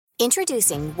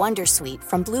Introducing Wondersuite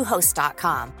from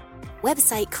Bluehost.com.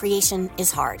 Website creation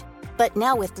is hard, but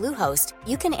now with Bluehost,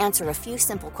 you can answer a few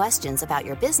simple questions about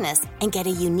your business and get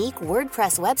a unique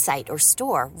WordPress website or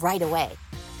store right away.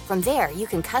 From there, you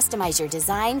can customize your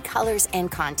design, colors,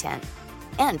 and content.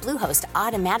 And Bluehost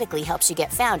automatically helps you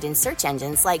get found in search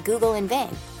engines like Google and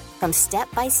Bing. From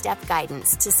step-by-step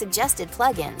guidance to suggested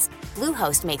plugins,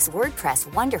 Bluehost makes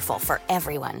WordPress wonderful for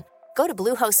everyone. Go to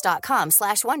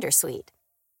bluehost.com/wondersuite.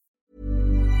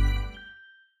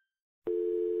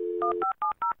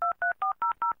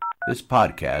 This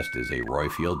podcast is a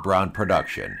Royfield Brown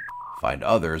production. Find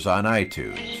others on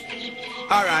iTunes.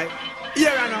 All right.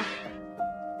 Yeah, I know.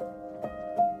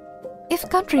 If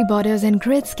country borders and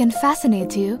grids can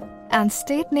fascinate you, and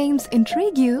state names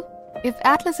intrigue you, if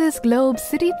atlases, globes,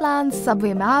 city plans,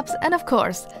 subway maps, and of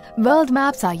course, world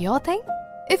maps are your thing,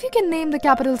 if you can name the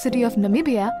capital city of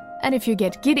Namibia, and if you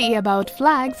get giddy about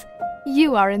flags,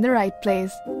 you are in the right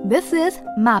place. This is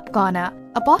Map Corner,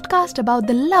 a podcast about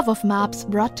the love of maps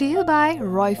brought to you by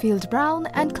Royfield Brown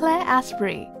and Claire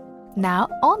Asprey. Now,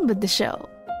 on with the show.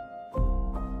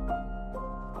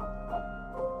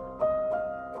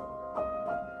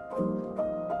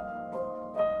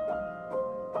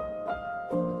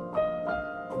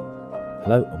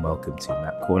 Hello and welcome to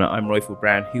Map Corner. I'm Royfield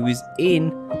Brown, who is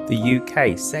in the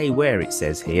UK. Say where it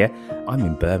says here. I'm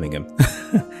in Birmingham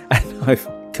and I've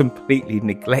completely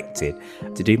neglected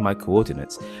to do my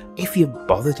coordinates. If you're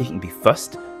bothered, you can be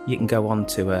fussed. You can go on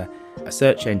to a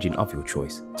search engine of your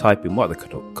choice, type in what are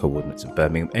the coordinates of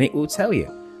Birmingham, and it will tell you.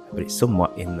 But it's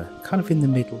somewhat in the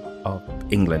middle of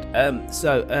England.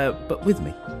 But with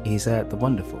me is the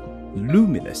wonderful,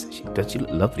 luminous. She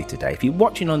look lovely today. If you're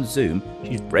watching on Zoom,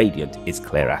 she's radiant. It's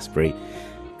Claire Asprey.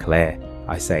 Claire,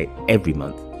 I say every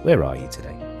month, where are you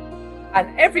today?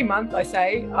 And every month I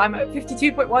say I'm at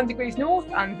 52.1 degrees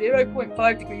north and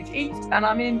 0.5 degrees east, and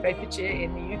I'm in Bedfordshire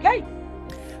in the UK.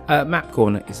 Map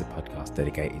Corner is a podcast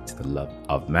dedicated to the love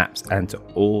of maps and to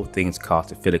all things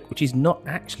cartophilic, which is not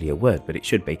actually a word, but it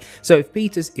should be. So if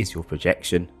Peters is your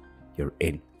projection, you're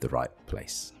in the right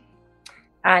place.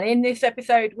 And in this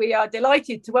episode, we are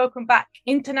delighted to welcome back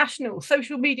international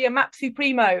social media map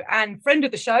supremo and friend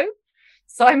of the show,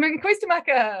 Simon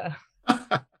Kuestenmacher.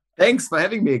 Thanks for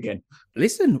having me again.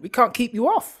 Listen, we can't keep you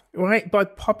off, right, by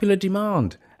popular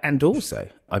demand. And also,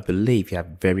 I believe you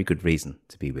have very good reason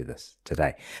to be with us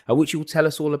today, which you'll tell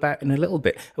us all about in a little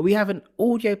bit. We have an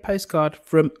audio postcard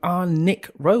from our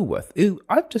Nick Roworth, who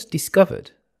I've just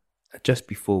discovered, just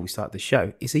before we start the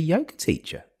show, is a yoga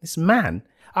teacher. This man,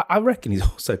 I reckon he's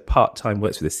also part-time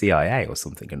works for the CIA or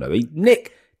something.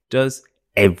 Nick does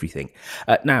everything.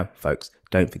 Now, folks,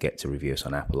 don't forget to review us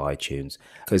on Apple iTunes,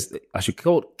 because I should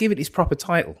give it its proper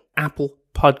title, Apple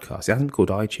Podcast. It hasn't been called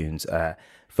iTunes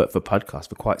for podcasts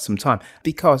for quite some time,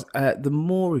 because the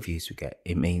more reviews we get,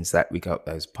 it means that we got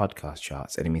those podcast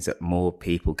charts, and it means that more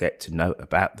people get to know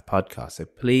about the podcast. So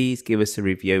please give us a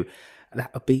review.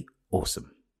 That would be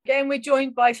awesome. Again, we're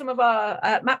joined by some of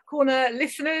our Map Corner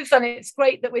listeners, and it's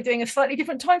great that we're doing a slightly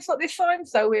different time slot this time.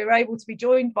 So we're able to be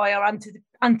joined by our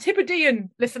Antipodean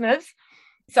listeners.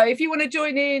 So if you want to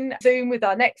join in Zoom with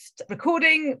our next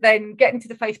recording, then get into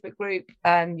the Facebook group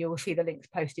and you'll see the links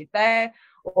posted there.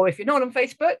 Or if you're not on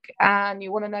Facebook and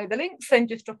you want to know the links, then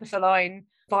just drop us a line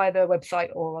via the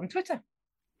website or on Twitter.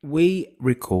 We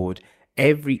record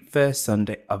every first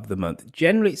Sunday of the month.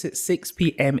 Generally, it's at 6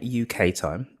 p.m. UK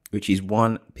time, which is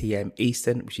 1 p.m.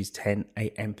 Eastern, which is 10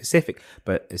 a.m. Pacific.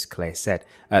 But as Claire said,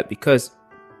 because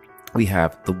we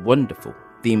have the wonderful,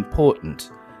 the important,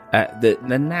 the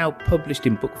now published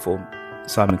in book form,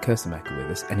 Simon Kuestenmacher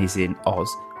with us, and he's in Oz,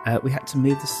 we had to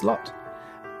move the slot.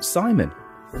 Simon,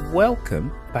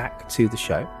 welcome back to the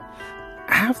show.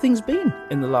 How have things been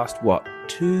in the last,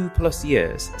 2+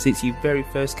 years since you very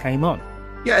first came on?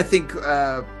 Yeah, I think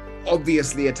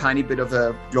obviously a tiny bit of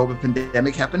a global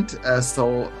pandemic happened.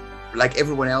 So like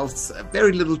everyone else,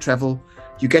 very little travel.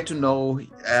 You get to know,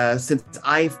 since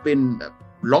I've been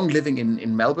long living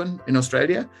in Melbourne, in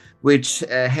Australia, which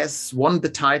has won the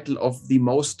title of the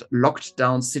most locked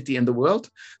down city in the world.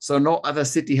 So no other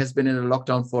city has been in a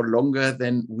lockdown for longer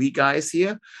than we guys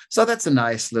here. So that's a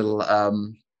nice little,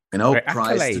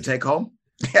 prize to take home.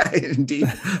 Yeah,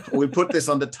 indeed. We'll put this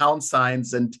on the town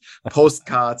signs and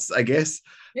postcards, I guess.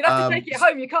 You'll have to take it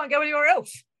home. You can't go anywhere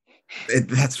else.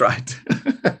 That's right.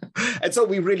 And so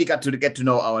we really got to get to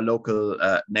know our local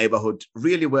neighborhood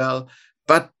really well.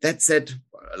 But that said,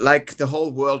 like the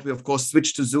whole world, we of course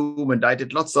switched to Zoom, and I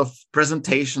did lots of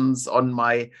presentations on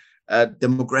my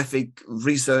demographic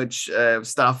research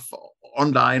stuff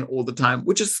online all the time,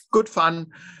 which is good fun.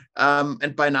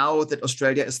 And by now that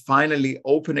Australia is finally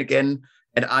open again,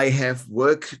 and I have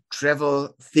work,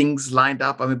 travel, things lined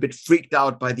up. I'm a bit freaked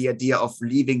out by the idea of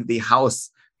leaving the house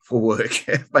for work,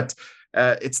 but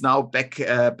it's now back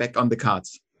on the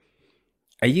cards.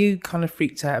 Are you kind of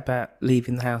freaked out about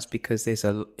leaving the house because there's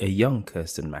a young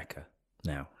Kuestenmacher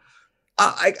now?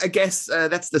 I guess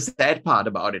that's the sad part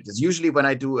about it. Is usually when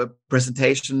I do a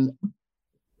presentation,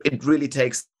 it really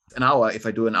takes an hour if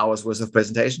I do an hour's worth of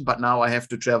presentation. But now I have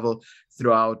to travel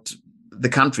throughout the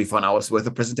country for an hour's worth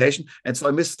of presentation. And so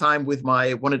I miss time with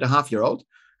my 1.5-year-old,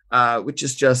 which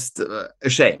is just a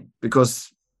shame,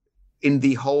 because in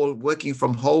the whole working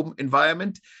from home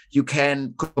environment, you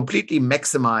can completely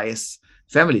maximize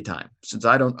family time. Since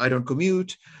I don't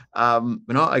commute,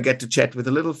 I get to chat with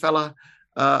the little fella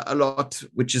a lot,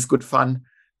 which is good fun.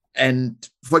 And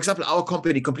for example, our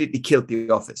company completely killed the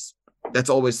office. That's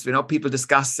always, people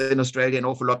discuss in Australia an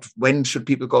awful lot. When should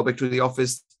people go back to the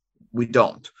office? We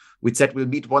don't. We said we'll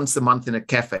meet once a month in a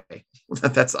cafe.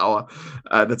 That's our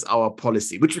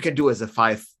policy, which we can do as a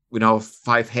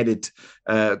five-headed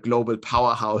global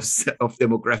powerhouse of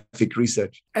demographic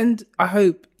research. And I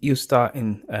hope you're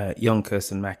starting young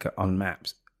Kuestenmacher on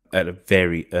maps at a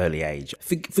very early age.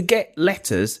 Forget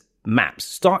letters, maps.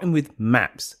 Starting with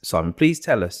maps, Simon, please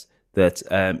tell us that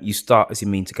you start as you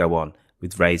mean to go on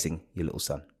with raising your little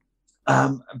son.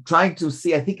 I'm trying to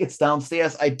see. I think it's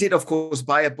downstairs. I did, of course,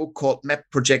 buy a book called Map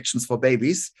Projections for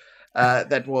Babies.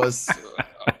 That was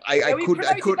I could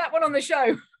that one on the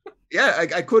show. Yeah,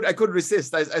 I could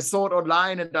resist. I saw it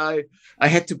online and I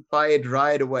had to buy it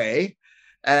right away.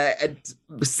 And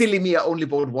silly me, I only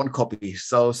bought one copy,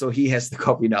 so he has the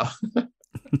copy now.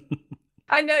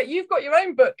 I know you've got your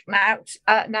own book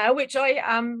now, which I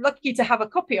am lucky to have a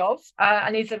copy of,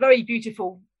 and it's a very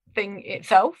beautiful thing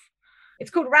itself. It's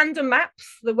called Random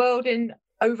Maps, the world in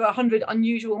over 100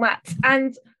 unusual maps.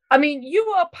 And I mean, you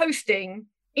are posting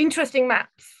interesting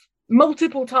maps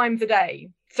multiple times a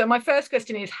day. So my first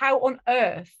question is, how on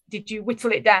earth did you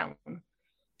whittle it down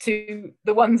to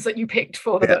the ones that you picked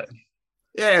for the book?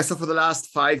 Yeah, so for the last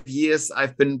 5 years,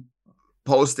 I've been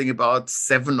posting about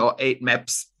 7 or 8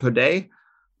 maps per day.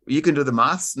 You can do the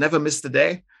maths, never missed a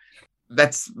day.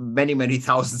 That's many, many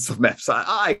thousands of maps.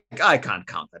 I can't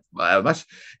count that much.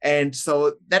 And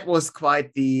so that was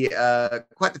quite the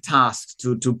task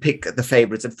to pick the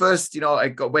favorites. At first,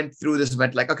 I went through this and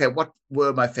went like, okay, what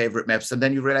were my favorite maps? And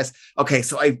then you realize, okay,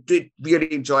 so I did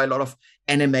really enjoy a lot of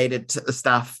animated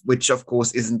stuff, which of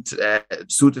course isn't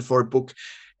suited for a book.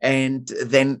 And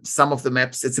then some of the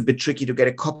maps, it's a bit tricky to get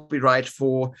a copyright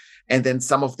for. And then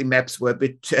some of the maps were a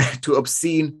bit too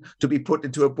obscene to be put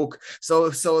into a book.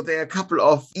 So there are a couple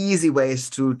of easy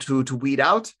ways to weed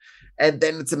out. And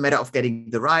then it's a matter of getting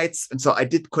the rights. And so I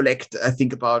did collect, I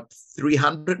think about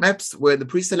 300 maps were in the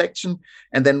pre-selection.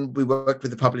 And then we worked with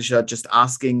the publisher, just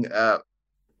asking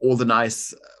all the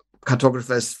nice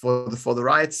cartographers for the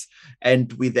rights.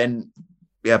 And we then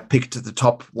picked the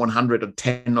top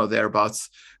 110 or thereabouts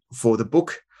for the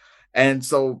book. And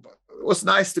so it was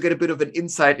nice to get a bit of an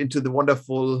insight into the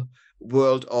wonderful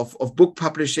world of book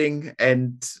publishing,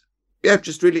 and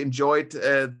just really enjoyed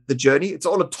the journey. It's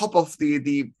all on top of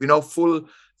the full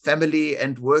family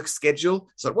and work schedule.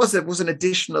 So it was an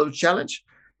additional challenge,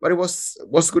 but it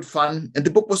was good fun. And the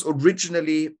book was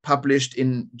originally published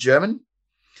in German.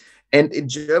 And in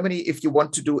Germany, if you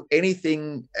want to do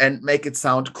anything and make it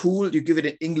sound cool, you give it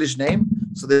an English name.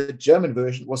 So the German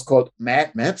version was called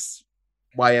Mad Maps,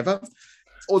 why ever.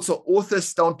 Also,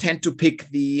 authors don't tend to pick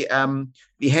the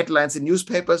headlines in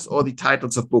newspapers or the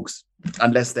titles of books,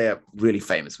 unless they're really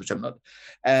famous, which I'm not.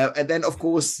 And then, of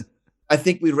course, I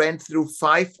think we ran through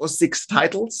 5 or 6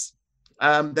 titles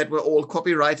that were all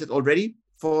copyrighted already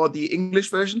for the English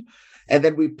version. And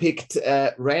then we picked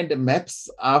random maps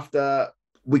after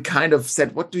we kind of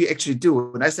said, what do you actually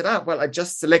do? And I said, I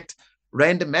just select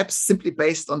random maps simply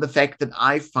based on the fact that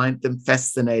I find them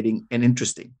fascinating and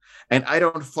interesting. And I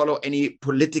don't follow any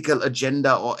political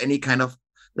agenda or any kind of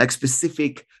like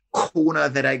specific corner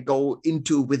that I go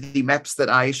into with the maps that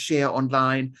I share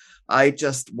online. I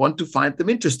just want to find them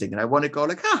interesting. And I want to go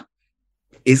like,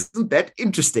 isn't that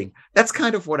interesting? That's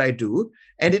kind of what I do.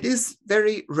 And it is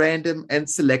very random and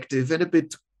selective and a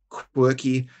bit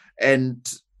quirky.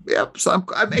 And so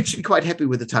I'm actually quite happy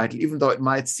with the title, even though it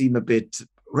might seem a bit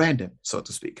random, so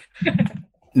to speak.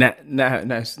 No,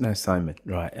 Simon,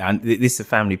 right? And this is a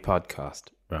family podcast,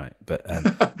 Right, but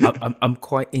I'm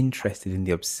quite interested in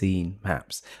the obscene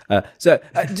maps.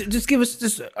 Just give us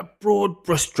just a broad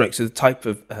brushstrokes of the type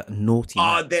of naughty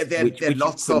maps which there are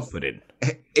lots of put in.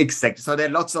 Exactly. So there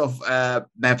are lots of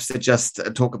maps that just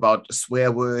talk about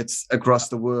swear words across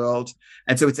the world,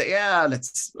 and so we'd say, yeah,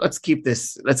 let's keep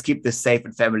this safe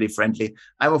and family friendly.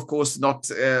 I'm of course not.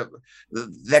 There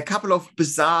are a couple of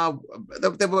bizarre.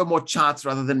 There were more charts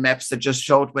rather than maps that just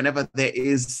showed whenever there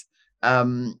is.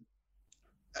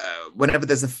 Whenever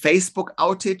there's a Facebook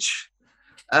outage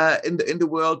in the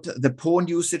world, the porn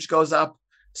usage goes up.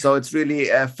 So it's really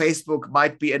Facebook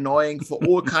might be annoying for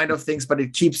all kind of things, but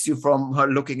it keeps you from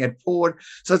looking at porn.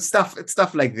 So it's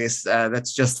stuff like this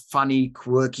that's just funny,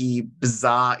 quirky,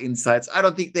 bizarre insights. I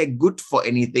don't think they're good for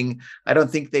anything. I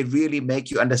don't think they really make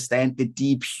you understand the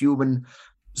deep human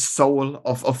soul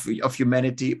of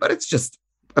humanity. But it's just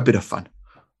a bit of fun.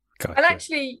 Gotcha. And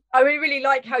actually, I really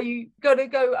like how you got to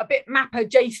go a bit map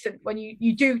adjacent when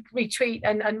you do retweet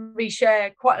and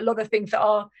reshare quite a lot of things that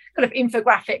are kind of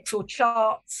infographics or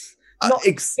charts, not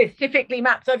specifically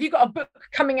maps. So have you got a book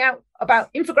coming out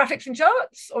about infographics and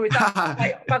charts, or is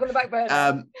that back on the back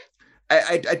burner?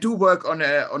 I do work on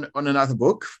another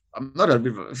book. I'm not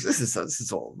this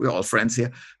is all, we're all friends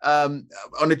here. On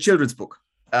a children's book.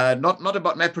 Not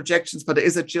about map projections, but there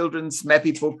is a children's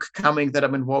mappy book coming that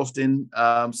I'm involved in.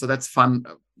 So that's fun,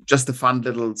 just a fun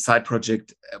little side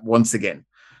project once again.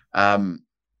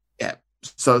 Yeah.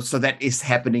 So that is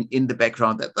happening in the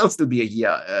background. That'll still be a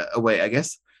year away, I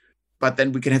guess. But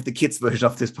then we can have the kids version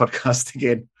of this podcast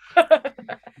again.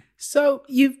 So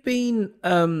you've been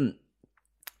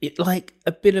like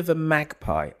a bit of a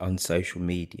magpie on social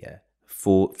media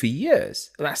for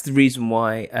years. That's the reason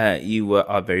why you were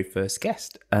our very first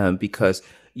guest, because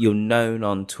you're known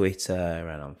on Twitter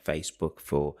and on Facebook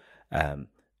for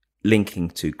linking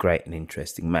to great and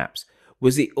interesting maps.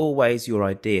 Was it always your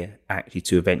idea actually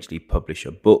to eventually publish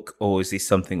a book, or is this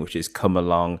something which has come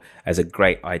along as a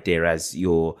great idea as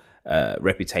your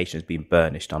reputation has been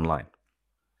burnished online?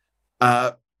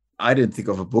 I didn't think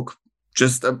of a book.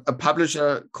 Just a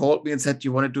publisher called me and said, "Do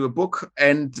you want to do a book?"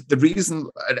 And the reason,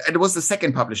 and it was the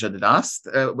second publisher that asked,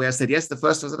 where I said yes. The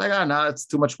first was like, no, it's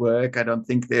too much work. I don't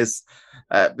think this,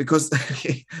 because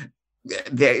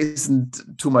there isn't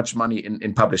too much money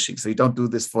in publishing. So you don't do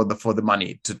this for the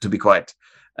money, to be quite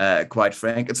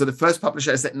frank. And so the first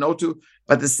publisher I said no to,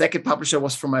 but the second publisher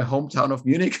was from my hometown of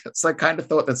Munich. So I kind of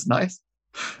thought that's nice.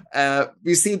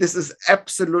 You see, this is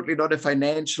absolutely not a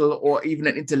financial or even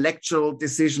an intellectual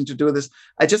decision to do this.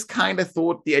 I just kind of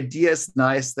thought the idea is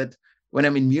nice that when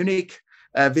I'm in Munich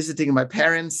visiting my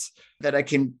parents, that I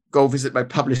can go visit my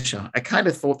publisher. I kind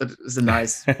of thought that it was a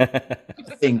nice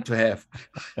thing to have.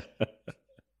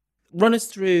 Run us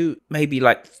through maybe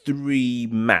like 3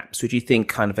 maps which you think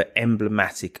kind of are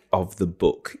emblematic of the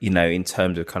book, you know, in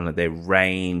terms of kind of their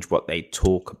range, what they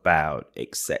talk about,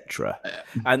 etc.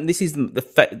 And this is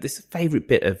this favorite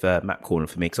bit of Map Corner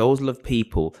for me, because I always love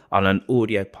people on an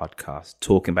audio podcast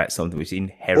talking about something which is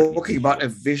inherently talking about a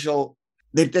visual.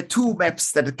 There are 2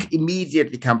 maps that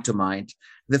immediately come to mind.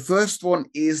 The first one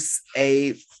is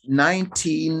a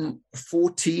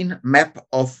 1914 map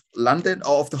of London,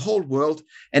 or of the whole world,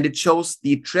 and it shows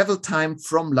the travel time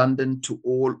from London to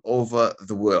all over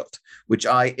the world, which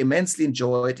I immensely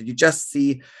enjoyed. And you just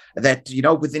see that, you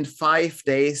know, within 5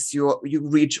 days, you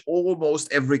reach almost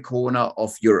every corner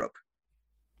of Europe.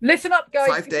 Listen up,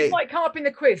 guys. This might come up in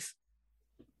the quiz.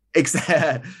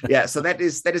 Exactly. Yeah. So that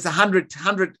is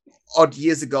 100 odd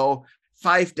years ago.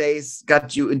 5 days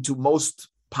got you into most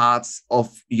parts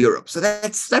of Europe. So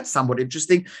that's somewhat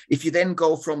interesting. If you then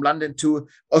go from London to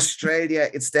Australia,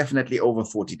 it's definitely over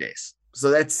 40 days. So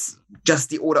that's just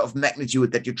the order of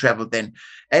magnitude that you traveled then.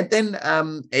 And then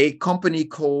a company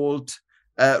called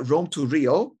Rome to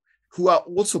Rio, who are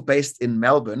also based in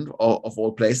Melbourne, or of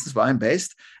all places where I'm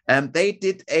based, they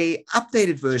did a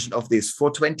updated version of this for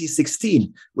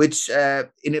 2016, which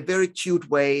in a very cute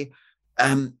way,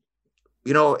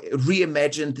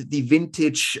 reimagined the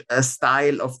vintage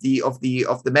style of the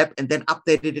map, and then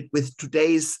updated it with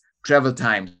today's travel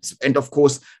times. And of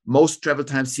course, most travel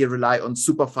times here rely on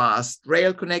super fast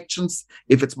rail connections,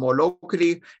 if it's more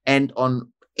locally, and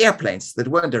on airplanes that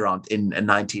weren't around in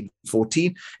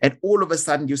 1914. And all of a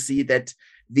sudden you see that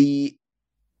the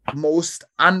most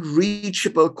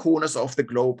unreachable corners of the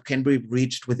globe can be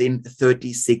reached within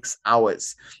 36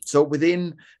 hours. So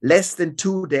within less than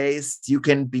 2 days, you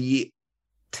can be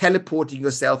teleporting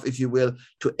yourself, if you will,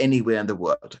 to anywhere in the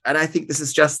world. And I think this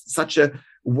is just such a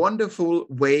wonderful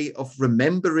way of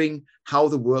remembering how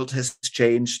the world has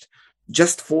changed.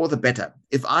 just for the better.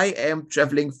 If I am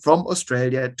traveling from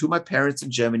Australia to my parents in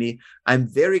Germany, I'm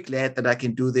very glad that I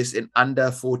can do this in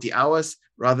under 40 hours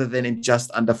rather than in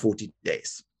just under 40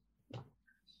 days.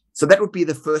 So that would be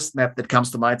the first map that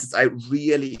comes to mind, since I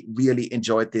really, really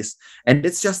enjoyed this. And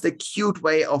it's just a cute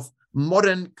way of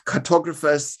modern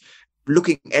cartographers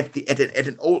looking at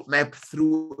an old map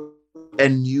through a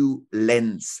new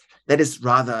lens. That is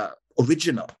rather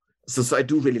original. So I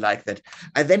do really like that.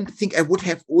 I then think I would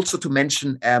have also to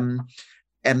mention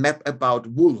a map about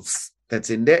wolves that's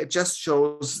in there. It just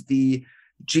shows the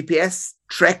GPS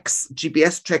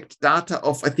tracked data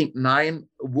of, I think, 9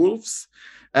 wolves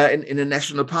in a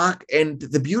national park. And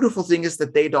the beautiful thing is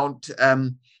that they don't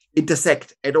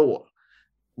intersect at all.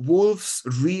 Wolves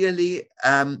really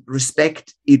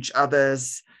respect each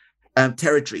other's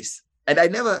territories. And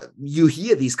you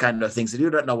hear these kind of things and you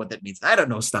don't know what that means. I don't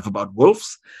know stuff about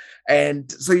wolves.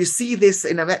 And so you see this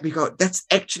in a map, you go, that's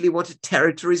actually what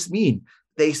territories mean.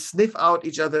 They sniff out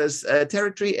each other's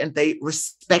territory and they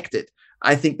respect it.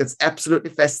 I think that's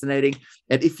absolutely fascinating.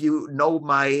 And if you know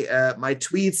my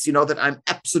tweets, you know that I'm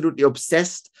absolutely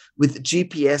obsessed with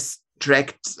GPS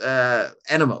tracked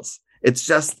animals. It's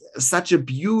just such a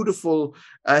beautiful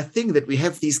thing that we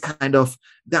have these kind of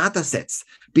data sets.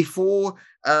 Before,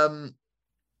 a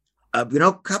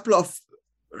couple of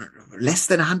less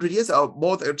than 100 years or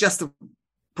more, just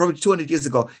probably 200 years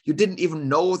ago, you didn't even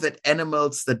know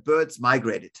that birds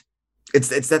migrated.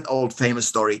 It's that old famous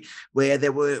story where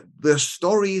there were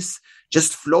stories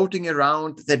just floating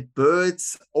around that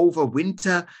birds over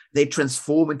winter, they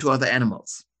transform into other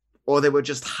animals, or they were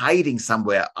just hiding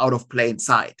somewhere out of plain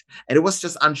sight. And it was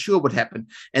just unsure what happened.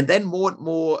 And then more and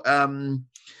more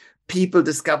people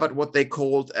discovered what they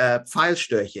called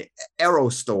Pfeilstörche, arrow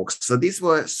storks. So these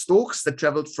were storks that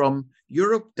traveled from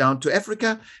Europe down to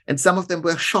Africa, and some of them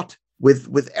were shot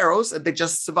with arrows and they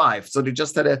just survived. So they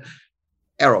just had a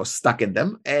arrow stuck in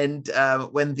them. And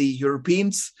when the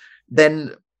Europeans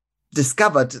then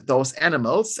discovered those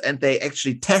animals and they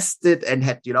actually tested and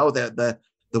had, the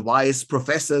wise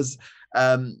professors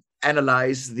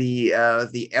analyze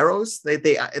the arrows,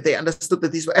 they understood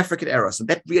that these were African arrows. And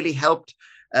that really helped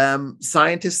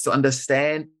scientists to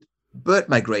understand bird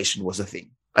migration was a thing.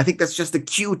 I think that's just a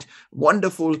cute,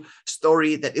 wonderful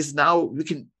story that is now, we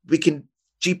can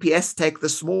GPS tag the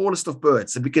smallest of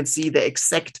birds and we can see the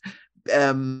exact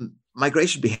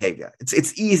migration behavior.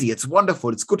 It's easy, it's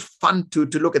wonderful, it's good fun to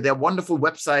look at. There are wonderful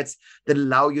websites that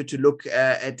allow you to look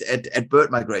at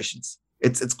bird migrations.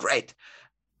 It's great.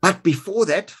 But before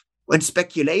that, when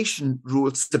speculation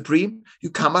rules supreme, you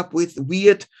come up with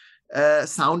weird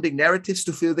sounding narratives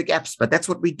to fill the gaps. But that's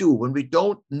what we do. When we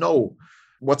don't know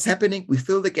what's happening, we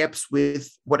fill the gaps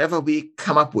with whatever we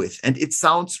come up with. And it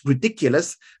sounds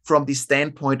ridiculous from the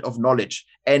standpoint of knowledge.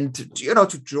 And,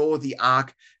 to draw the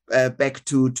arc back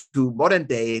to modern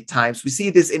day times, we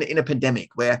see this in a pandemic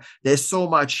where there's so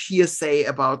much hearsay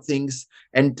about things,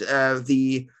 and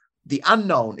the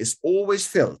unknown is always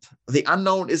filled. The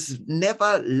unknown is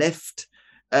never left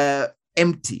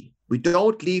empty. We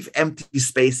don't leave empty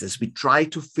spaces. We try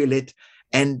to fill it,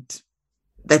 and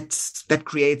that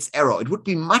creates error. It would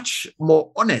be much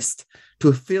more honest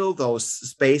to fill those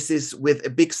spaces with a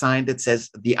big sign that says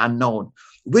the unknown,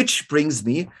 which brings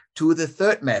me to the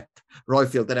third map,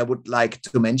 Royfield, that I would like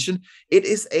to mention. It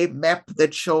is a map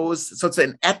that shows, so it's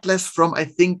an atlas from, I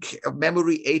think,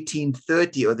 memory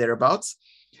 1830 or thereabouts,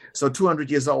 so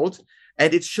 200 years old,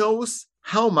 and it shows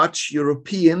how much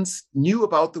Europeans knew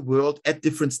about the world at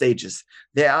different stages.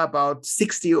 There are about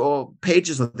 60 or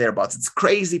pages or thereabouts. It's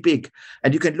crazy big.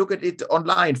 And you can look at it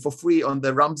online for free on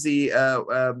the Ramsey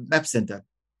Map Center.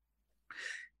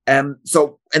 And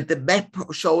the map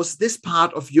shows this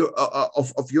part of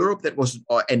Europe that was,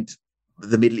 and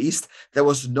the Middle East, that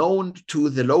was known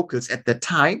to the locals at the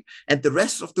time, and the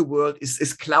rest of the world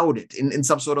is clouded in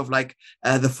some sort of like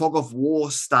the fog of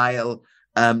war style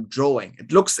drawing.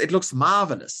 It looks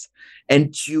marvelous,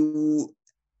 and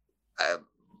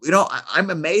I'm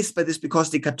amazed by this because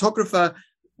the cartographer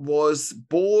was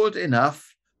bold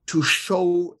enough to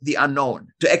show the unknown,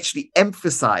 to actually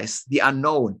emphasize the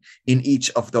unknown in each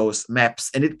of those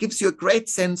maps, and it gives you a great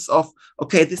sense of,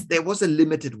 okay, there was a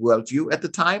limited worldview at the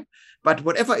time, but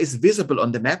whatever is visible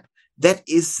on the map, that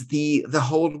is the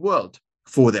whole world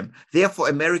for them. Therefore,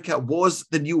 America was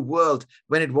the new world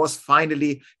when it was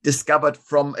finally discovered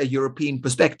from a European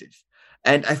perspective.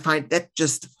 And I find that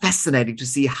just fascinating to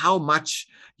see how much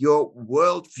your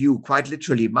worldview quite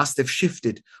literally must have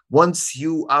shifted once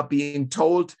you are being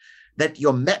told that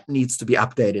your map needs to be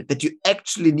updated, that you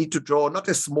actually need to draw not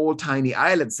a small, tiny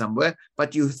island somewhere,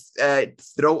 but you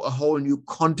throw a whole new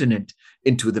continent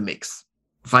into the mix.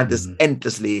 find this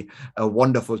endlessly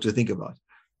wonderful to think about.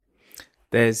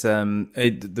 There's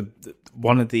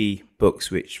one of the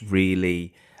books which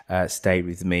really stayed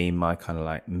with me in my kind of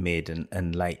like mid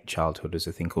and late childhood is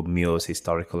a thing called Muir's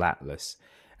Historical Atlas,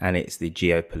 and it's the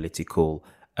geopolitical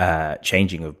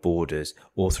changing of borders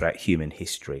all throughout human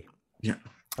history. Yeah.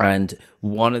 And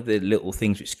one of the little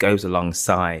things which goes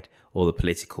alongside all the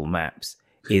political maps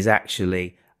is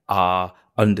actually our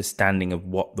understanding of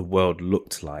what the world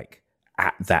looked like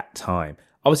at that time,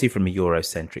 obviously from a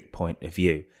Eurocentric point of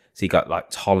view. So you got like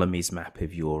Ptolemy's map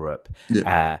of Europe,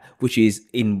 which is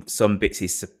in some bits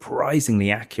is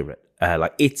surprisingly accurate.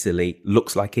 Like Italy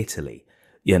looks like Italy,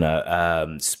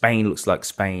 Spain looks like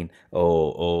Spain,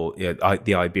 or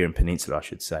the Iberian Peninsula, I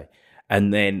should say.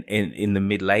 And then in the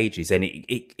Middle Ages, and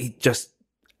it just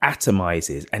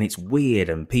atomizes, and it's weird,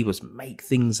 and people make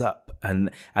things up,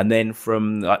 and then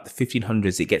from like the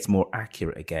 1500s, it gets more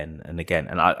accurate again and again.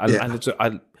 And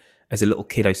I as a little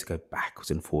kid, I used to go backwards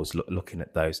and forwards looking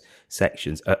at those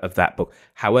sections of that book.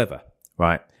 However,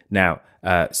 right now,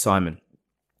 Simon,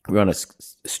 we're on a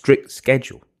strict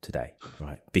schedule today,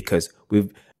 right? Because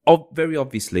we've very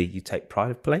obviously you take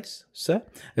pride of place, sir,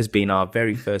 as being our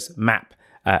very first map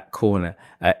corner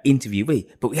interviewee,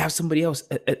 but we have somebody else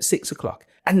at 6 o'clock,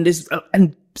 and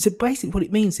so basically what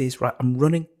it means is, right, I'm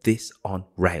running this on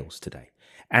rails today,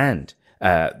 and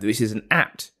this is an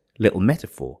apt little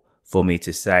metaphor for me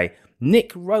to say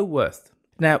Nick Roworth.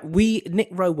 Now, Nick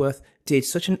Roworth did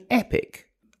such an epic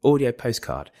audio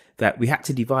postcard that we had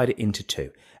to divide it into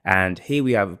two. And here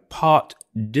we have part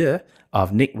 2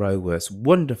 of Nick Roworth's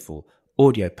wonderful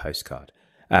audio postcard.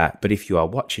 But if you are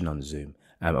watching on Zoom,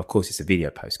 of course, it's a video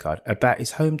postcard about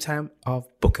his hometown of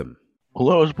Bookham.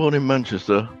 Although I was born in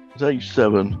Manchester, at age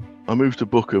 7, I moved to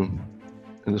Bookham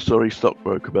in the Surrey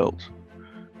stockbroker belt.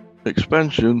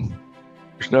 Expansion,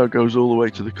 which now goes all the way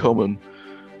to the Common,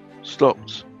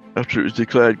 stopped after it was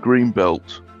declared green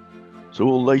belt, so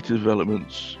all later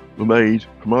developments were made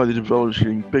from either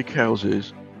demolishing big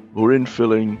houses or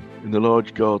infilling in the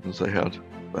large gardens they had.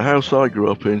 The house I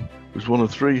grew up in was one of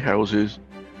 3 houses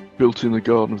built in the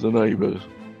garden of the neighbours,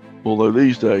 although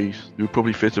these days they would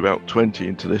probably fit about 20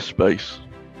 into this space.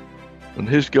 And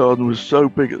his garden was so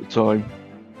big at the time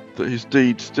that his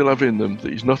deeds still have in them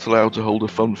that he's not allowed to hold a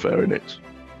fun fair in it.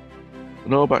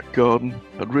 And our back garden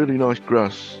had really nice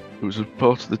grass. It was a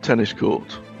part of the tennis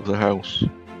court of the house.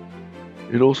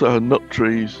 It also had nut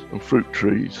trees and fruit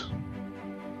trees.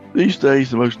 These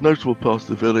days, the most notable part of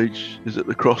the village is at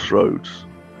the crossroads,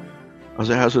 as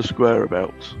it has a square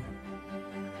about.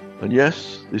 And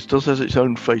yes, this does have its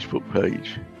own Facebook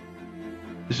page.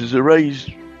 This is a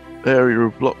raised area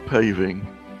of block paving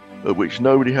at which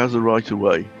nobody has a right of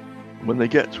way, and when they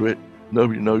get to it,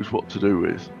 nobody knows what to do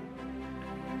with.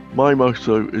 My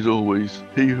motto is always,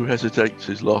 he who hesitates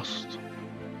is lost.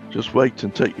 Just wait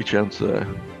and take your chance there.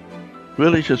 The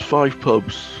village has 5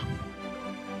 pubs.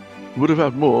 Would have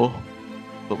had more,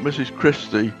 but Mrs.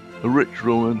 Christie, a rich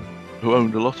woman who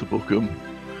owned a lot of Bookham,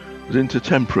 was into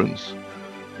temperance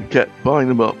and kept buying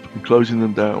them up and closing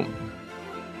them down.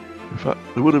 In fact,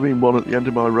 there would have been one at the end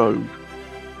of my road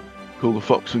called the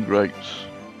Fox and Grapes,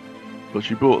 but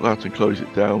she bought that and closed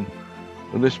it down,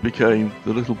 and this became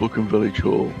the Little Bookham Village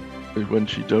Hall when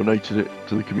she donated it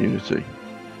to the community.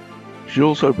 She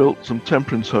also built some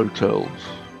temperance hotels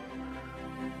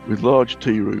with large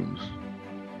tea rooms.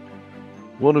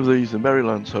 One of these, the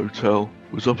Merrylands Hotel,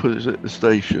 was opposite the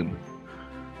station,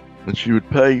 and she would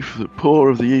pay for the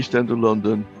poor of the East End of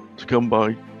London to come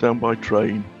down by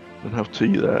train and have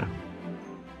tea there.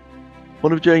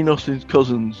 One of Jane Austen's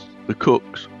cousins, the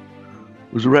Cooks,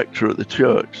 was a rector at the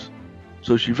church,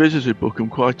 so she visited Bookham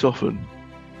quite often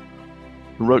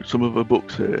and wrote some of her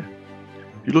books here.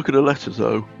 If you look at her letters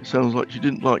though, it sounds like she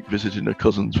didn't like visiting her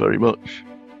cousins very much.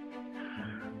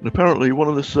 And apparently one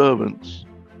of the servants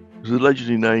was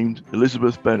allegedly named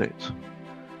Elizabeth Bennet,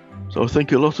 so I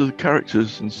think a lot of the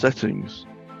characters and settings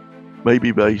may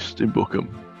be based in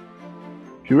Bookham.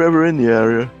 If you're ever in the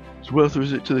area, it's worth a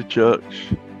visit to the church,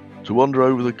 to wander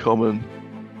over the common,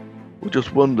 or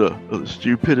just wonder at the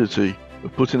stupidity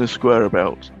of putting a square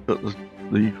about at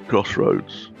the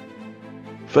crossroads.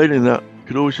 Failing that, you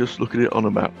could always just look at it on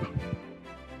a map.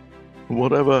 And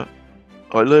whatever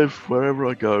I live, wherever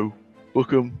I go,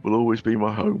 Bookham will always be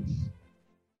my home.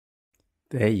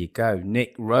 There you go.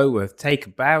 Nick Roworth, take a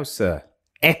bow, sir.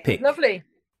 Epic. Lovely.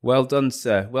 Well done,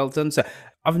 sir. Well done, sir.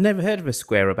 I've never heard of a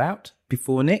square about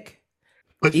before, Nick.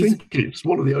 I think it's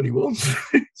one of the only ones.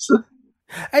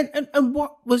 And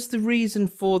what was the reason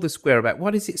for the square about?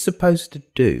 What is it supposed to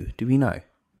do? Do we know?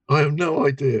 I have no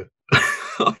idea.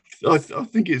 I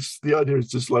think the idea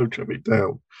is to slow traffic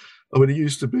down. I mean, it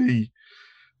used to be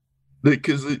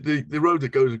because the road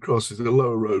that goes across is the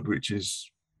lower road, which is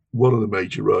one of the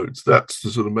major roads. That's the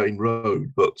sort of main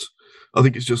road, but I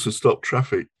think it's just to stop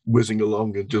traffic whizzing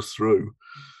along and just through.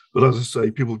 But as I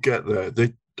say, people get there,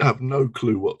 they have no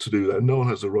clue what to do there. No one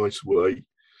has the right of way.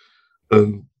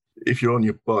 And if you're on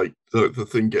your bike, the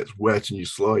thing gets wet and you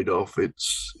slide off.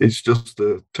 It's just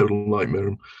a total nightmare.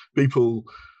 And people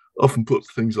often put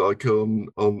things like on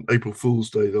April Fool's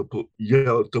Day, they'll put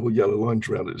double yellow lines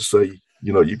around it to say,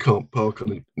 you can't park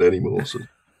on it anymore. So.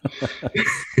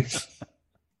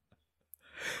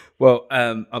 Well,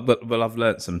 I've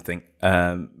learnt something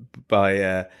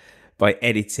by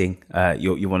editing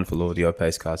your wonderful audio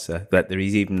postcards, sir. That there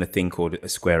is even a thing called a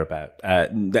square about.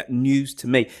 That news to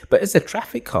me, but as a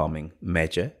traffic calming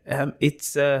measure,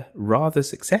 it's rather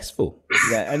successful.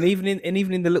 Yeah, and even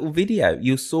in the little video,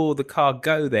 you saw the car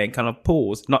go there and kind of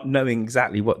pause, not knowing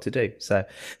exactly what to do. So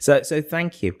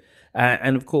thank you.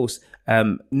 And of course,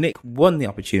 Nick won the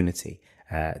opportunity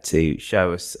to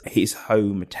show us his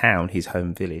hometown, his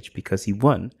home village, because he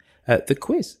won the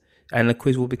quiz. And the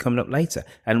quiz will be coming up later.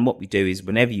 And what we do is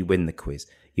whenever you win the quiz,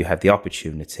 you have the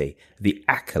opportunity, the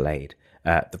accolade,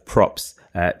 the props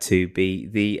to be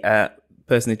the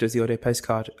person who does the audio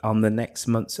postcard on the next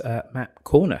month's Map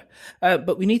Corner.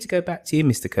 But we need to go back to you,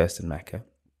 Mr. Kuestenmacher,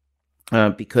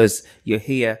 because you're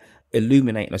here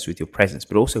illuminating us with your presence,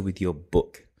 but also with your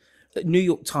book. New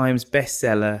York Times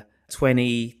bestseller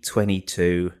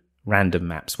 2022, Random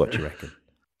Maps. What do you reckon?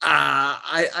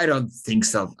 I don't think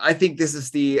so. I think this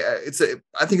is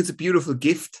I think it's a beautiful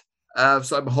gift.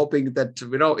 So I'm hoping that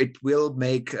it will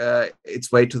make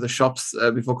its way to the shops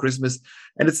before Christmas,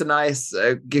 and it's a nice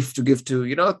gift to give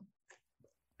to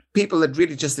people that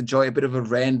really just enjoy a bit of a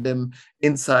random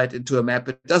insight into a map.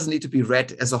 It doesn't need to be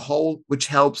read as a whole, which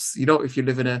helps. If you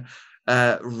live in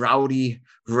a rowdy,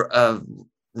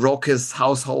 raucous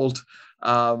household.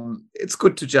 It's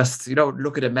good to just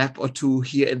look at a map or two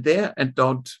here and there, and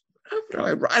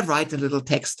I write a little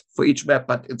text for each map,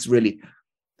 but it's really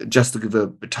just to give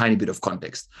a tiny bit of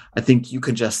context. I think you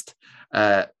can just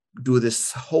do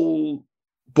this whole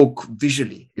book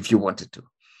visually if you wanted to.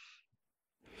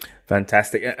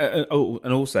 Fantastic.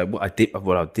 And also what I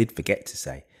did forget to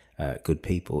say, good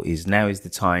people, is now is the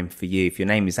time for you. If your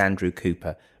name is Andrew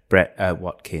Cooper, Brett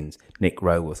Watkins, Nick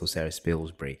Roworth or Sarah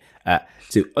Spilsbury,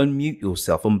 to unmute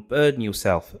yourself, unburden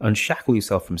yourself, unshackle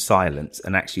yourself from silence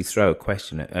and actually throw a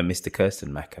question at Mr.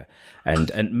 Kuestenmacher.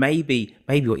 And maybe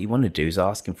what you want to do is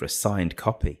ask him for a signed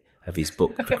copy of his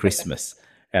book for Christmas.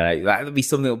 That would be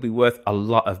something that will be worth a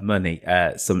lot of money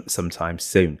sometime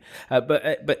soon.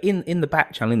 But in the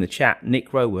back channel, in the chat,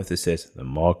 Nick Roworth says,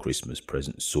 my Christmas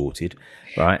present sorted,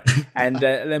 right? And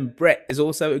then Brett has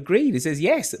also agreed. He says,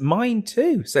 yes, mine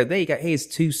too. So there you go. Here's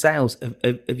 2 sales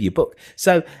of your book.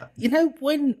 So,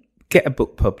 when get a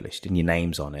book published and your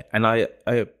name's on it, and I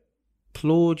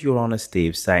applaud your honesty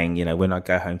of saying, when I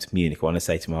go home to Munich, I want to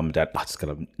say to Mum and Dad, I just got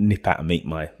to nip out and meet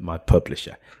my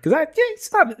publisher, because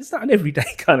it's not an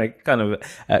everyday kind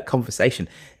of conversation.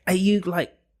 Are you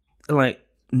like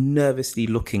nervously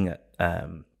looking at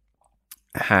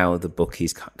how the book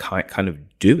is kind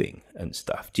of doing and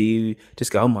stuff? Do you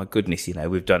just go, oh my goodness,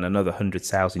 we've done another 100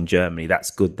 sales in Germany,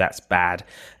 that's good, that's bad?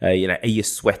 Are you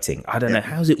sweating? I don't know.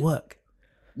 How does it work?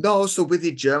 No, so with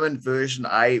the German version,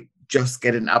 I just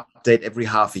get an update every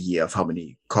half a year of how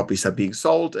many copies are being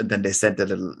sold, and then they send a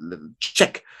little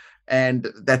check, and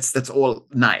that's all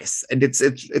nice. And it's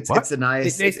a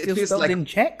nice. They're still like in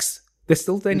checks. They're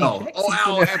still doing checks.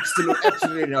 Oh,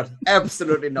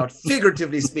 absolutely not.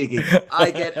 Figuratively speaking,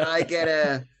 I get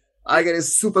a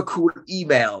super cool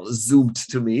email zoomed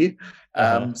to me.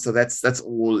 So that's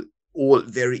all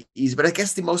very easy. But I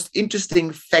guess the most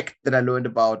interesting fact that I learned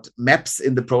about maps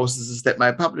in the process is that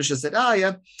my publisher said,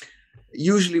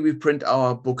 usually we print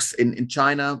our books in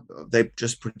China. They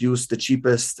just produce the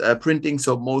cheapest printing.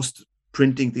 So most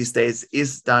printing these days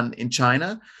is done in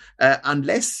China,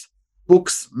 unless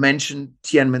books mention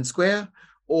Tiananmen Square,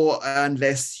 or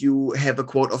unless you have a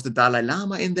quote of the Dalai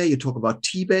Lama in there, you talk about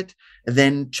Tibet,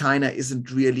 then China isn't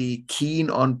really keen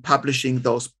on publishing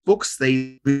those books.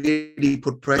 They really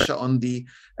put pressure on the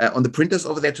printers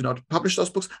over there to not publish those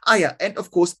books. And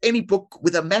of course, any book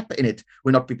with a map in it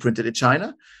will not be printed in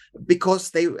China,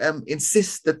 because they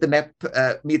insist that the map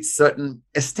meets certain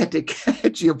aesthetic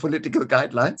geopolitical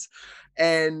guidelines,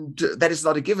 and that is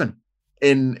not a given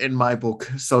in my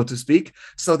book, so to speak.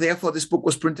 So therefore, this book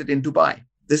was printed in Dubai.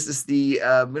 This is the,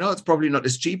 it's probably not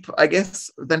as cheap, I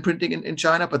guess, than printing in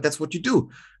China, but that's what you do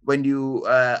when you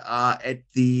are at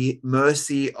the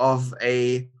mercy of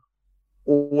a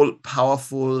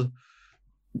all-powerful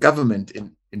government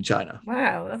in China.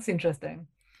 Wow, that's interesting.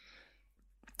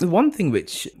 The one thing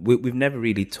which we've never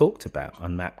really talked about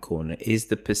on Map Corner is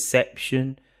the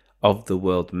perception of the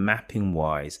world mapping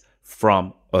wise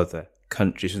from other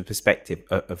countries, from the perspective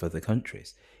of other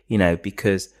countries.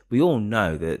 Because we all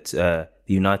know that the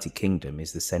United Kingdom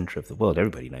is the centre of the world.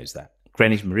 Everybody knows that.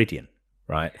 Greenwich Meridian,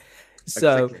 right?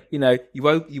 So, Exactly.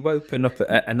 you open up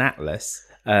an atlas,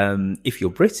 if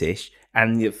you're British,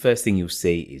 and the first thing you'll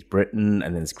see is Britain,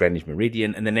 and then it's Greenwich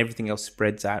Meridian, and then everything else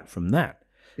spreads out from that.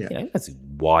 Yeah. That's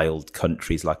wild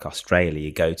countries like Australia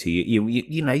you go to.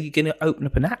 You're going to open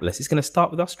up an atlas. It's going to start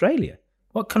with Australia.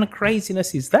 What kind of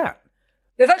craziness is that?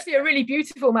 There's actually a really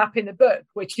beautiful map in the book,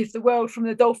 which is the world from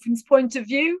the dolphin's point of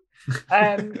view,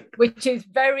 which is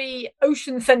very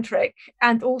ocean-centric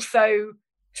and also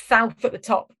south at the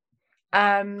top.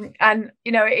 And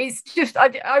it's just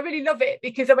I really love it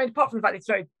because apart from the fact it's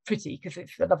very pretty because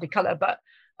it's a lovely colour, but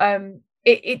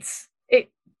it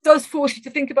does force you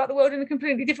to think about the world in a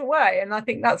completely different way. And I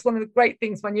think that's one of the great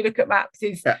things when you look at maps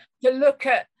is to look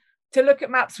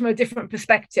at maps from a different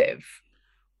perspective.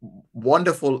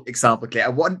 Wonderful example, Claire. I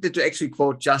wanted to actually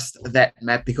quote just that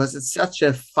map because it's such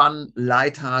a fun,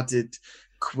 light-hearted,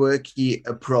 quirky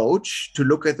approach to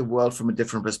look at the world from a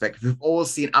different perspective. We've all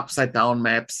seen upside down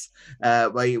maps where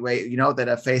that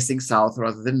are facing south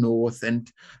rather than north,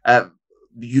 and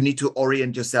you need to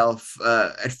orient yourself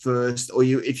at first, or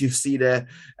if you've seen a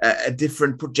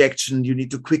different projection, you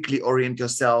need to quickly orient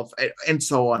yourself, and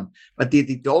so on. But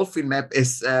the dolphin map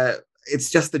is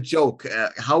it's just a joke.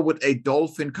 How would a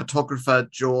dolphin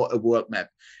cartographer draw a world map?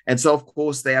 And so, of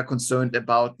course, they are concerned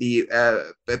about the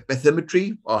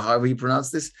bathymetry, or however you pronounce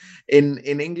this in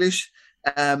English,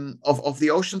 of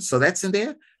the oceans. So that's in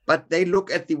there. But they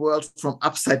look at the world from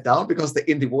upside down because they're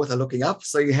in the water looking up.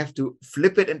 So you have to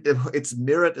flip it and it's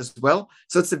mirrored as well.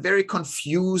 So it's a very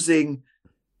confusing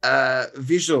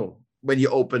visual when you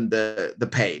open the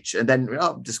page. And then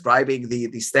describing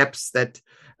the steps that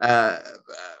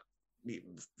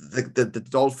the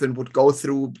dolphin would go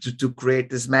through to create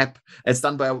this map. It's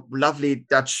done by a lovely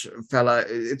Dutch fella.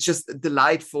 It's just a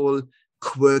delightful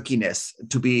quirkiness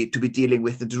to be dealing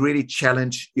with and to really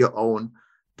challenge your own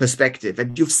perspective.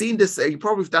 And you've seen this, you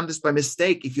probably have done this by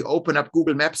mistake. If you open up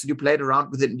Google Maps and you played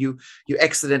around with it and you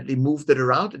accidentally moved it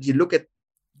around and you look at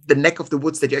the neck of the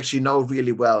woods that you actually know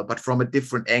really well, but from a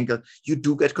different angle, you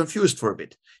do get confused for a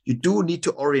bit. You do need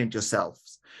to orient yourself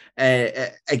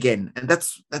again. And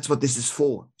that's what this is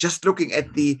for. Just looking at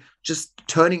just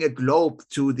turning a globe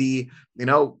to the,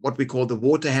 what we call the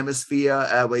water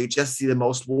hemisphere, where you just see the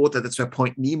most water. That's where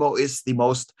Point Nemo is, the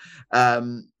most,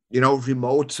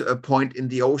 remote point in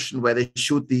the ocean where they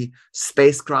shoot the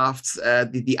spacecrafts,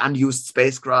 the unused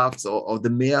spacecrafts or the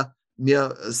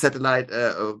Mir satellite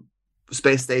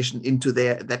space station into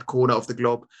that corner of the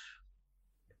globe.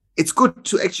 It's good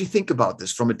to actually think about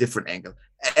this from a different angle.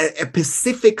 A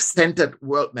Pacific-centered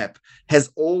world map has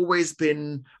always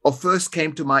been, or first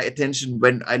came to my attention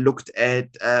when I looked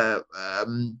at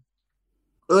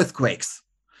earthquakes.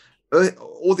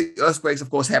 All the earthquakes, of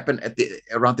course, happen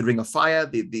around the Ring of Fire,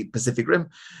 the Pacific Rim,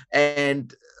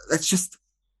 and that's just,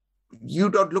 you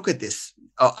don't look at this.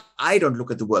 I don't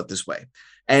look at the world this way.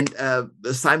 And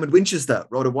Simon Winchester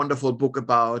wrote a wonderful book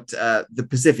about the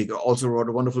Pacific, also wrote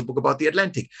a wonderful book about the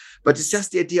Atlantic. But it's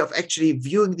just the idea of actually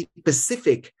viewing the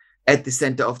Pacific at the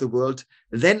center of the world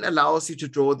then allows you to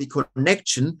draw the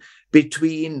connection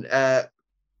between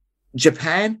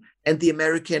Japan and the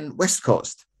American West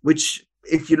Coast, which,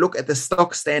 if you look at the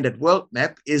stock standard world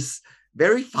map, is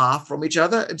very far from each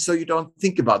other, and so you don't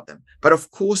think about them. But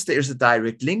of course, there is a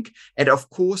direct link, and of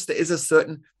course, there is a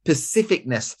certain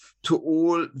Pacificness to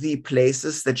all the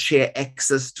places that share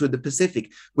access to the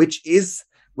Pacific, which is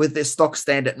with the stock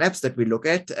standard maps that we look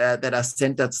at that are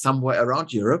centered somewhere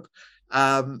around Europe,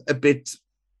 a bit,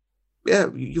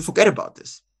 you forget about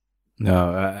this.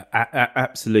 No,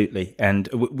 absolutely. And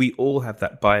we all have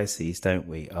that biases, don't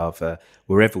we, of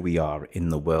wherever we are in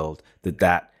the world,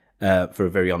 that for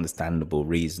a very understandable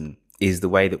reason, is the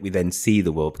way that we then see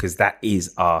the world, because that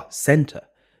is our center,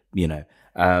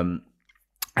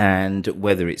 and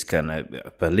whether it's kind of a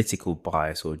political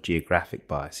bias or geographic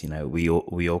bias, we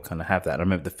all kind of have that. I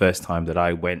remember the first time that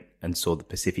I went and saw the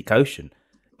Pacific Ocean,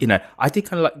 I did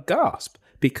kind of like gasp,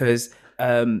 because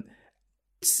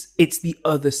it's the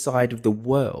other side of the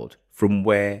world from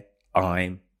where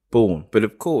I'm born. But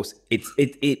of course, it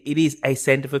is a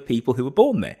center for people who were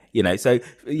born there, So,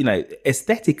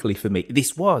 aesthetically for me,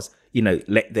 this was,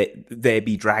 let there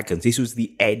be dragons. This was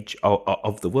the edge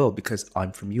of the world because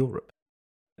I'm from Europe.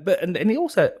 But and it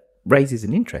also raises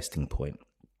an interesting point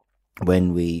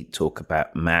when we talk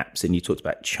about maps, and you talked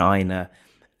about China,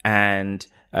 and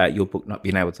your book not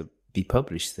being able to be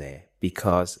published there,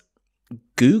 because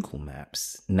Google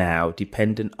Maps now,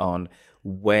 dependent on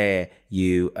where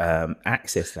you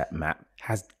access that map,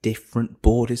 has different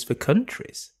borders for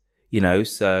countries.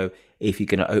 So if you're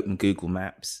going to open Google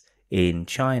Maps in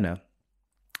China,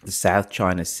 the South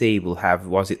China Sea will have,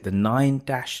 was it the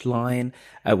 9-dash line?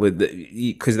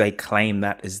 Because they claim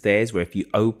that as theirs, where if you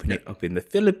open it up in the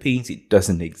Philippines, it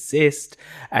doesn't exist.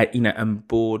 And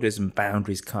borders and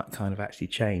boundaries can't kind of actually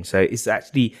change. So it's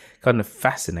actually kind of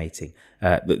fascinating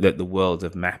that the world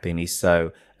of mapping is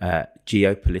so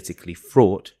geopolitically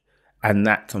fraught. And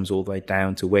that comes all the way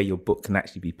down to where your book can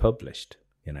actually be published.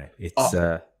 It's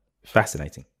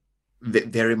fascinating.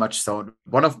 Very much so.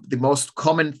 One of the most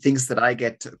common things that I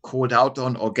get called out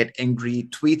on or get angry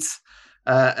tweets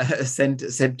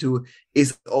sent to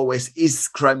is always, is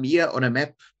Crimea on a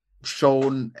map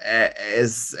shown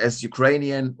as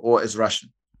Ukrainian or as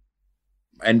Russian?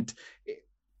 And,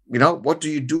 what do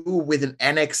you do with an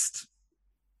annexed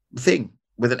thing,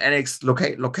 with an annexed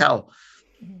locale?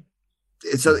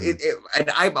 So,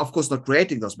 and I'm, of course, not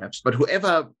creating those maps, but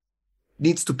whoever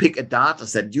needs to pick a data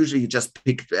set. Usually you just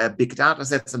pick big data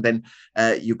sets and then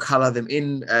you color them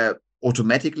in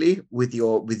automatically with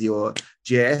your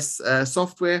GIS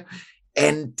software.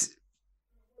 And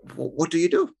what do you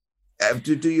do?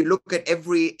 Do you look at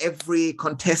every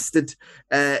contested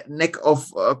neck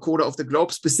of corner of the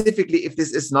globe, specifically if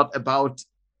this is not about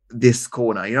this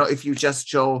corner? If you just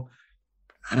show,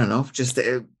 I don't know, just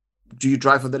do you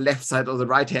drive on the left side or the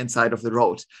right-hand side of the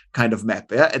road kind of map,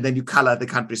 and then you color the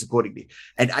countries accordingly?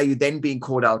 And are you then being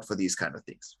called out for these kind of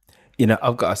things?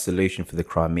 I've got a solution for the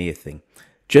Crimea thing.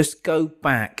 Just go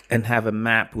back and have a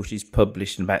map which is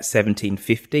published in about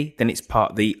 1750. Then it's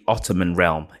part of the Ottoman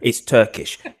realm. It's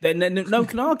Turkish. Then no one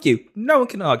can argue. No one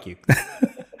can argue.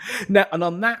 Now, and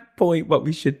on that point, what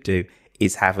we should do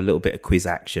is have a little bit of quiz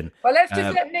action. Well, let's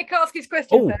just let Nick ask his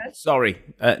question first. Sorry.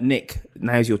 Nick,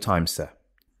 now's your time, sir.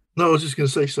 No, I was just going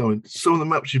to say something. Some of the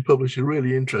maps you publish are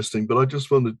really interesting, but I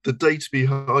just wondered the data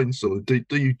behind some of them.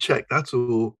 Do you check that,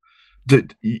 or do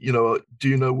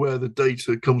you know where the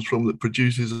data comes from that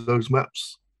produces those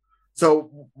maps?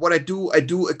 So what I do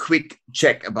a quick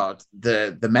check about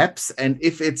the maps, and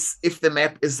if the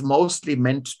map is mostly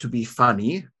meant to be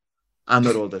funny, I'm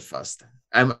not all that fussed.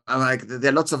 I'm like, there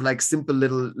are lots of like simple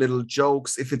little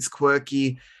jokes. If it's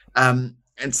quirky,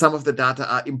 and some of the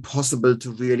data are impossible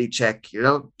to really check.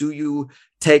 Do you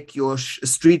take your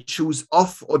street shoes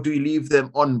off, or do you leave them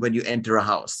on when you enter a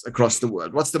house across the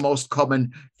world? What's the most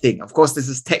common thing? Of course, this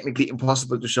is technically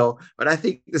impossible to show, but I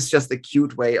think it's just a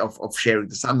cute way of sharing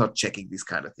this. I'm not checking these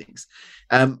kind of things.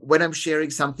 When I'm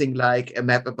sharing something like a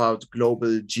map about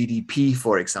global GDP,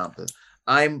 for example,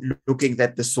 I'm looking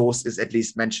that the source is at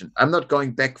least mentioned. I'm not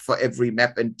going back for every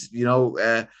map and,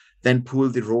 then pull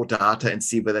the raw data and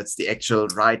see whether it's the actual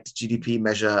right GDP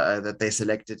measure that they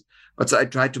selected. But so I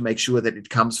try to make sure that it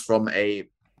comes from that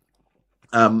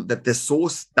the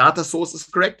data source is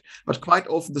correct. But quite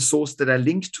often the source that I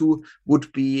link to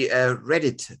would be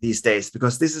Reddit these days,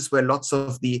 because this is where lots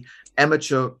of the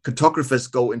amateur cartographers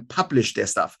go and publish their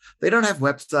stuff. They don't have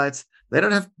websites, they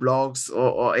don't have blogs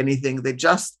or anything. They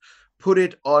just put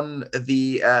it on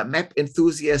the map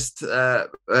enthusiast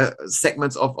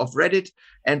segments of Reddit,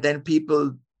 and then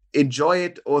people enjoy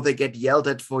it, or they get yelled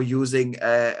at for using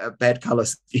a bad color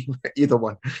scheme. Either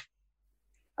one.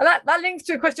 And that links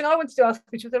to a question I wanted to ask,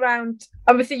 which was around,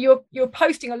 obviously you're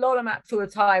posting a lot of maps all the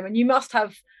time, and you must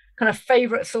have kind of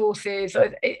favorite sources,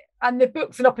 and the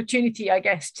book's an opportunity, I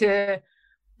guess, to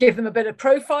give them a bit of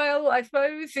profile, I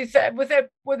suppose.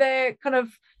 Were there kind of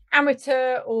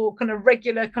amateur or kind of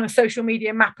regular kind of social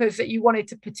media mappers that you wanted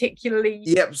to particularly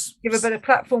give a bit of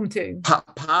platform to?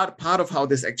 Part of how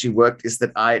this actually worked is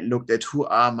that I looked at who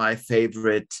are my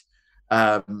favorite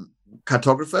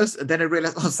cartographers, and then I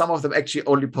realized some of them actually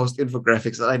only post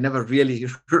infographics, and I never really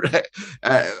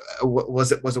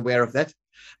was aware of that.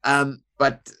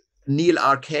 But Neil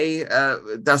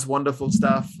RK does wonderful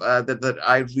stuff that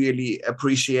I really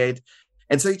appreciate,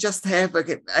 and so you just have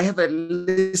I have a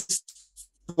list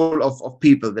full of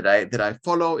people that I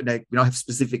follow, and I have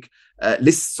specific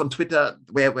lists on Twitter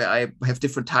where I have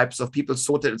different types of people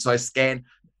sorted, and so I scan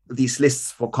these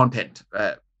lists for content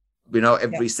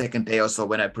every second day or so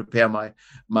when I prepare my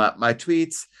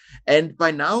tweets. And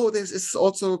by now this is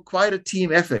also quite a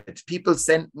team effort. People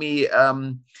send me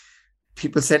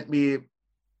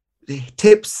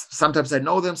tips. Sometimes I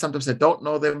know them, sometimes I don't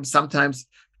know them, sometimes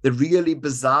the really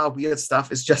bizarre, weird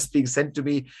stuff is just being sent to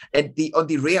me. And on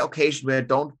the rare occasion where I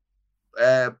don't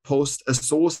post a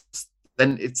source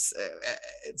then it's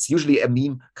usually a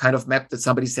meme kind of map that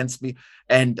somebody sends me,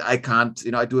 and I can't,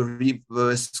 I do a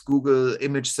reverse Google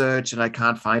image search and I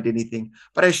can't find anything,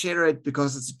 but I share it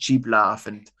because it's a cheap laugh.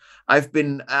 And I've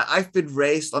been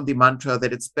raised on the mantra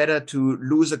that it's better to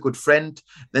lose a good friend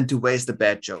than to waste a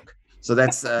bad joke. So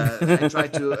that's I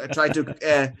try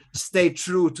to stay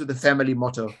true to the family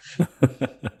motto.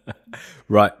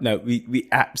 Right. No, we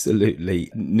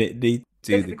absolutely need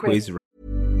to do the quiz.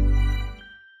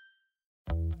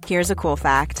 Here's a cool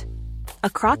fact. A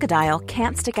crocodile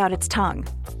can't stick out its tongue.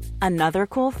 Another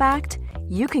cool fact,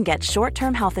 you can get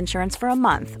short-term health insurance for a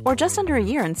month or just under a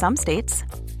year in some states.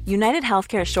 United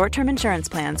Healthcare short-term insurance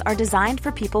plans are designed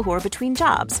for people who are between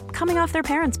jobs, coming off their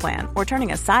parents' plan, or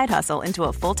turning a side hustle into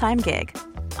a full-time gig.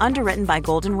 Underwritten by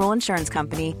Golden Rule Insurance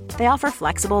Company, they offer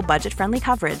flexible, budget-friendly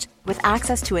coverage with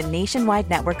access to a nationwide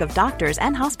network of doctors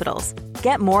and hospitals.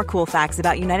 Get more cool facts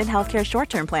about United Healthcare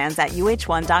short-term plans at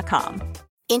uh1.com.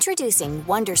 Introducing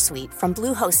Wondersuite from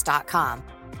Bluehost.com.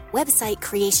 Website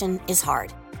creation is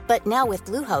hard, but now with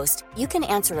Bluehost, you can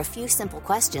answer a few simple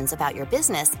questions about your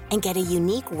business and get a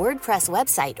unique WordPress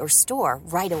website or store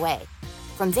right away.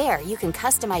 From there, you can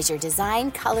customize your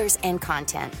design, colors, and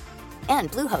content.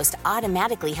 And Bluehost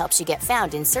automatically helps you get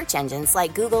found in search engines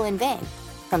like Google and Bing.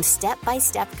 From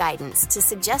step-by-step guidance to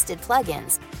suggested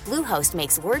plugins, Bluehost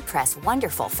makes WordPress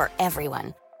wonderful for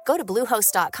everyone. Go to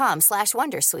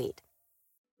bluehost.com/wondersuite.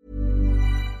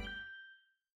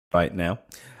 Right now,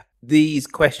 these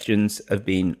questions have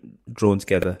been drawn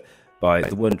together by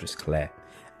the wondrous Claire,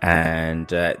 and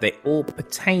they all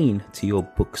pertain to your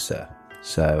book, sir.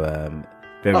 So,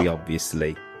 very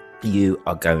obviously, you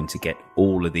are going to get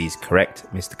all of these correct,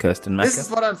 Mr. Kuestenmacher. This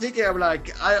is what I'm thinking. I'm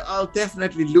like, I'll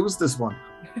definitely lose this one.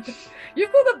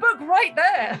 You've got the book right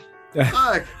there.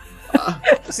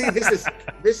 See, this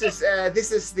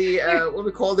is the what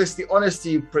we call this, the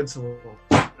honesty principle.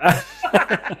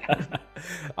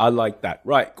 I like that.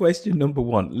 Right, question number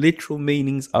 1. Literal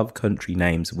meanings of country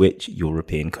names. Which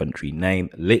European country name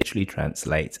literally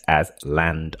translates as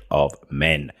land of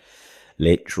men?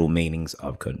 Literal meanings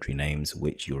of country names.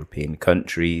 Which European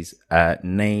country's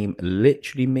name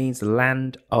literally means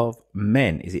land of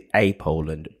men? Is it A,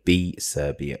 Poland, B,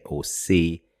 Serbia, or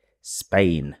C,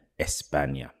 Spain,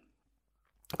 España?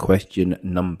 Question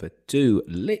number 2.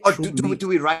 Do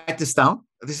we write this down?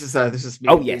 This is me.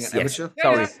 Oh yes.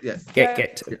 Sorry. Yes.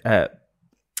 Get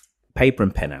paper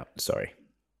and pen out. Sorry.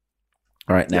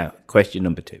 All right, now question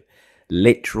number 2.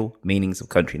 Literal meanings of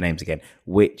country names again.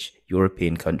 Which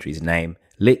European country's name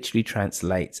literally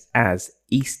translates as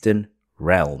Eastern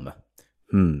Realm?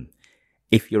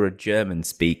 If you're a German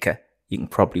speaker, you can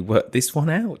probably work this one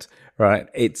out. Right?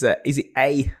 It's is it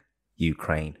A,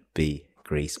 Ukraine, B,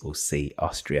 Greece, or C,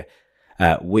 Austria?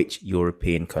 Which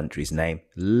European country's name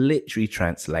literally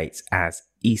translates as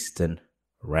Eastern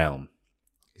Realm?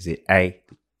 Is it A,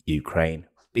 Ukraine,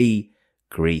 B,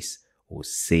 Greece, or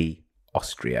C,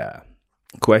 Austria?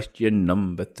 Question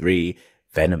number 3.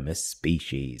 Venomous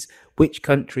species. Which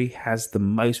country has the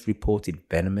most reported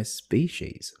venomous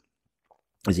species?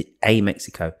 Is it A,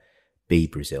 Mexico, B,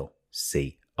 Brazil,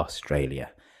 C,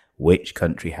 Australia? Which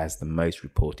country has the most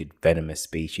reported venomous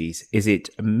species? Is it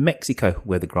Mexico,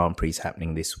 where the Grand Prix is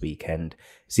happening this weekend?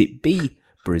 Is it B,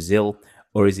 Brazil?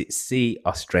 Or is it C,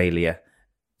 Australia,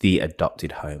 the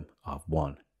adopted home of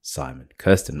one Simon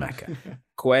Kuestenmacher?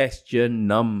 Question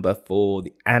number 4.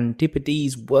 The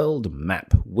Antipodes world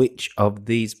map. Which of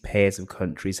these pairs of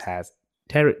countries has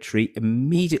territory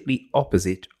immediately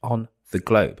opposite on the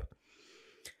globe?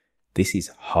 This is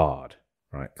hard,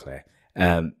 right, Claire?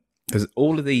 Because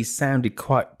all of these sounded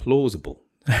quite plausible.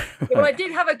 Well, I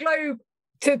did have a globe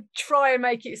to try and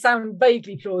make it sound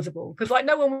vaguely plausible, because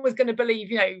no one was going to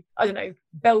believe, I don't know,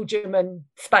 Belgium and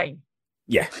Spain.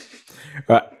 Yeah.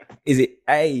 Right. Is it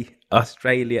A,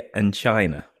 Australia and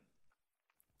China?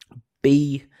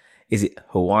 B, is it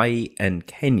Hawaii and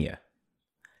Kenya?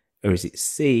 Or is it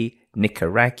C,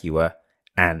 Nicaragua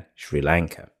and Sri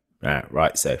Lanka?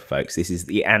 Right, so folks, this is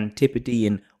the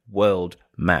Antipodean world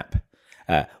map.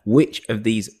 Which of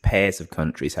these pairs of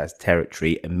countries has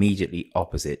territory immediately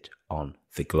opposite on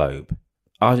the globe?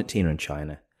 Argentina and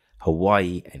China,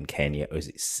 Hawaii and Kenya, or is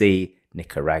it C,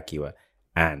 Nicaragua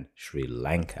and Sri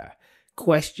Lanka?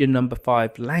 Question number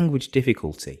 5, language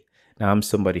difficulty. Now, I'm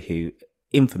somebody who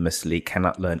infamously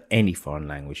cannot learn any foreign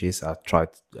languages. I've tried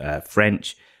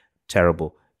French,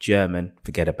 terrible. German,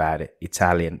 forget about it.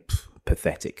 Italian,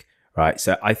 pathetic. Right,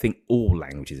 so I think all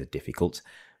languages are difficult.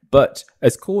 But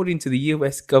according to the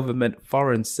US Government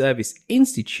Foreign Service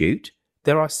Institute,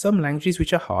 there are some languages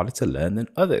which are harder to learn than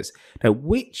others. Now,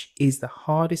 which is the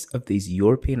hardest of these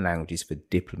European languages for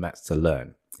diplomats to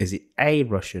learn? Is it A,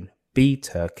 Russian, B,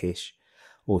 Turkish,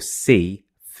 or C,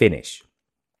 Finnish?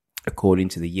 According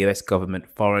to the US Government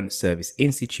Foreign Service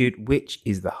Institute, which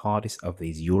is the hardest of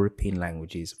these European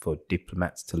languages for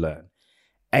diplomats to learn?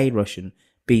 A, Russian,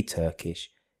 B,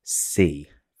 Turkish, C,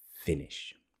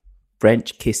 Finnish.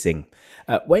 French kissing.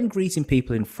 When greeting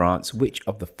people in France, which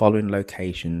of the following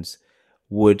locations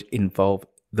would involve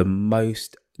the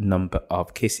most number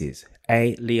of kisses?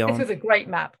 A, Lyon. This is a great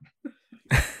map.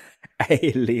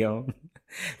 A, Lyon,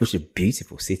 which is a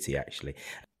beautiful city, actually.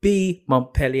 B,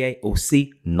 Montpellier, or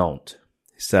C, Nantes.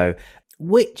 So,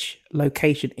 which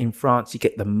location in France you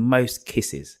get the most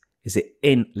kisses? Is it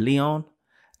in Lyon,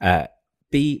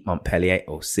 B, Montpellier,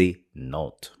 or C,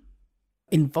 Nantes?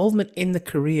 Involvement in the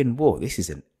Korean War. This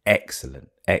is an excellent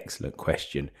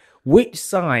question. Which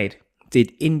side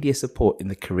did India support in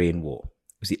the Korean War?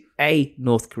 Was it A,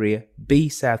 North Korea, B,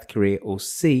 South Korea, or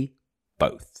C,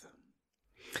 both?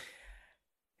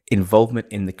 Involvement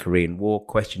in the Korean War.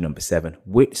 Question number 7.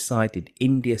 Which side did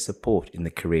India support in the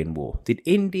Korean War? Did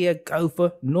India go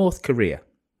for North Korea,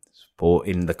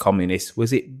 supporting the communists?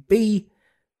 Was it B,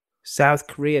 South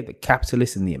Korea, the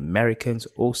capitalists and the Americans?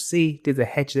 Or C, did they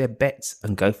hedge their bets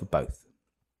and go for both?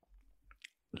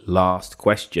 Last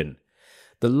question.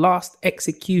 The last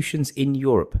executions in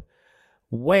Europe.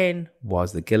 When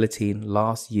was the guillotine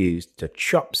last used to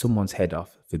chop someone's head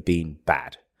off for being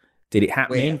bad? Did it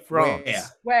happen in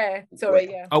France? Where? Sorry,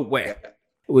 yeah. Oh, where?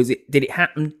 Did it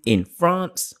happen in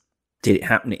France? Did it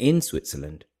happen in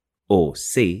Switzerland? Or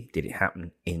C, did it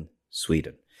happen in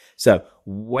Sweden? So,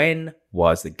 when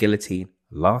was the guillotine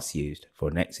last used for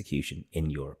an execution in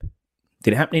Europe?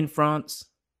 Did it happen in France?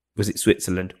 Was it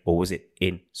Switzerland? Or was it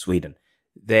in Sweden?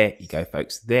 There you go,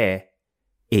 folks. There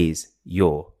is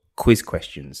your quiz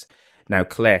questions. Now,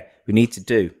 Claire, we need to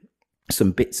do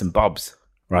some bits and bobs.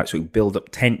 Right, so we build up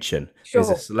tension. Sure.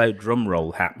 There's a slow drum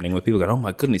roll happening where people go, oh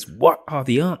my goodness, what are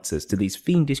the answers to these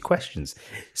fiendish questions?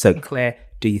 So, Claire,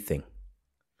 do you think?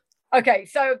 Okay,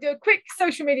 so do a quick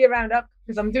social media roundup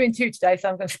because I'm doing 2 today, so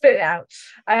I'm going to split it out.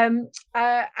 And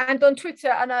on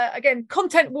Twitter, and again,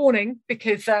 content warning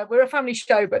because we're a family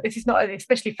show, but this is not an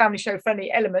especially family show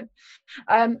friendly element.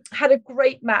 Had a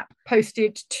great map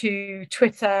posted to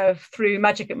Twitter through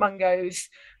Magic at Mungo's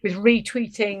with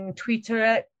retweeting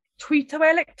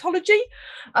Tweetoelectology,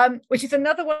 which is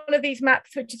another one of these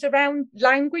maps which is around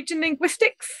language and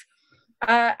linguistics.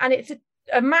 And it's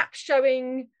a map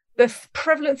showing the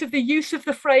prevalence of the use of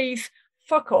the phrase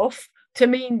fuck off to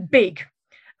mean big,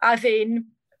 as in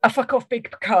a fuck off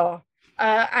big car.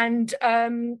 So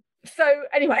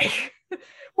anyway,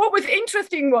 what was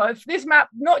interesting was this map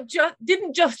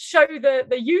didn't just show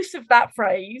the use of that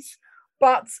phrase,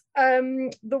 but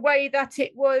the way that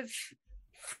it was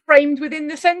framed within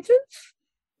the sentence.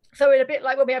 So in a bit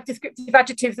like when we have descriptive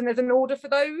adjectives and there's an order for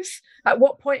those, at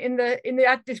what point in the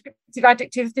descriptive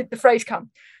adjectives did the phrase come?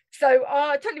 So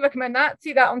I totally recommend that.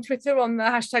 See that on Twitter on the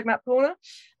hashtag Map Corner.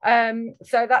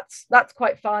 So that's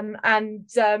quite fun. And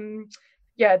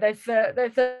there's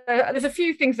a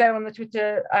few things there on the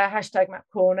Twitter hashtag Map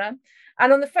Corner.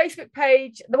 And on the Facebook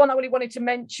page, the one I really wanted to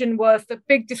mention was the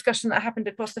big discussion that happened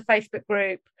across the Facebook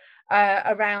group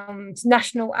around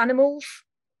national animals.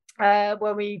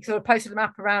 Where we sort of posted a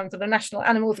map around sort of national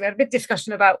animals. We had a big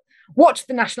discussion about what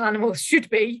the national animals should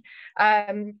be,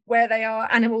 where they are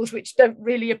animals which don't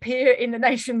really appear in the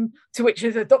nation to which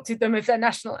has adopted them as their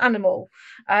national animal.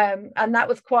 And that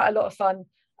was quite a lot of fun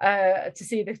to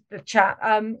see the chat.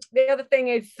 The other thing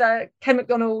is Ken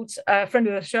McDonald, friend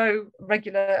of the show,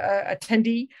 regular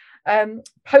attendee,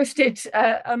 posted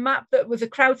a map that was a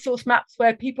crowdsourced map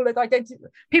where people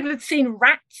had seen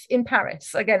rats in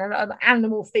Paris. Again, an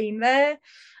animal theme there.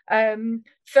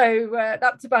 So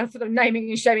that's about sort of naming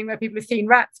and shaming where people have seen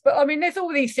rats. But I mean, there's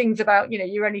all these things about,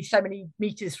 you're only so many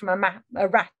meters from a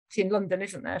rat in London,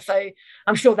 isn't there? So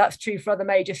I'm sure that's true for other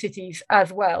major cities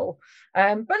as well.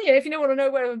 But if you don't want to know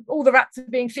where all the rats are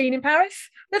being seen in Paris,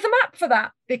 there's a map for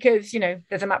that because,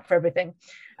 there's a map for everything.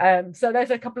 So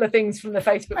there's a couple of things from the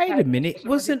Facebook page. Wait a minute,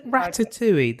 wasn't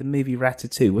Ratatouille, the movie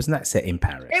Ratatouille, wasn't that set in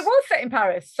Paris? It was set in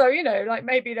Paris. So,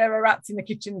 maybe there are rats in the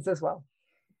kitchens as well.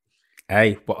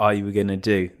 Hey, what are you going to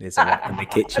do? There's a rat in the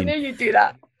kitchen. I knew you'd do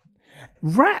that.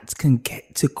 Rats can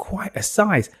get to quite a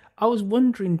size. I was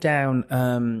wandering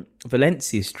down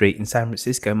Valencia Street in San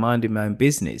Francisco, minding my own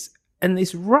business, and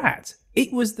this rat,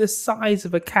 it was the size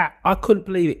of a cat. I couldn't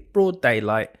believe it. Broad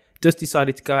daylight, just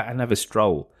decided to go out and have a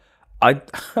stroll. I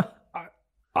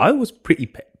was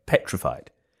pretty petrified.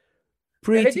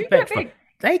 Pretty petrified.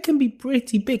 They can be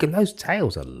pretty big, and those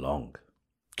tails are long.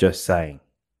 Just saying.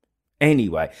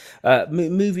 Anyway,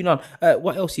 moving on.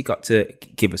 What else you got to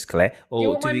give us, Claire? Or do you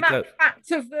want my map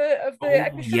fact of the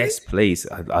episode? Yes, please.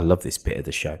 I love this bit of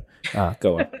the show.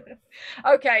 Go on.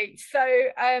 Okay, so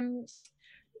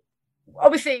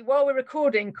obviously, while we're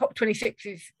recording, COP26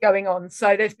 is going on.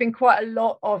 So there's been quite a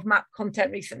lot of map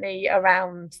content recently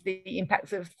around the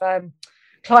impacts of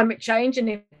climate change, and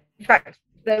in fact,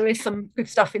 there is some good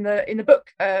stuff in the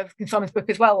book, Simon's book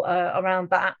as well,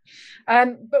 around that.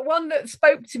 But one that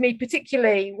spoke to me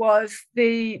particularly was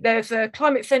there's a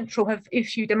Climate Central have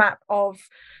issued a map of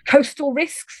coastal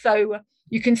risks. So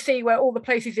you can see where all the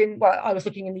places I was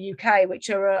looking in the UK,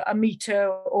 which are a metre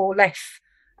or less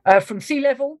from sea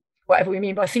level, whatever we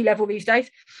mean by sea level these days.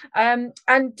 And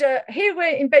here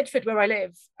we're in Bedford, where I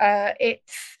live.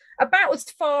 It's about as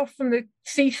far from the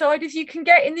seaside as you can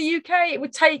get in the UK. It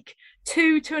would take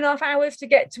 2.5 hours to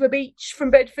get to a beach from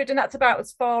Bedford, and that's about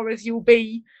as far as you'll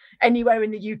be anywhere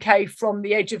in the UK from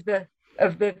the edge of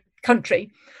the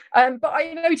country. But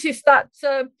I noticed that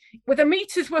with a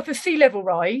metre's worth of sea level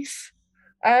rise,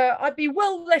 I'd be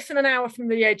well less than an hour from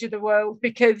the edge of the world,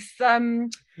 because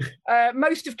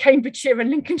most of Cambridgeshire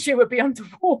and Lincolnshire would be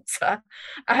underwater,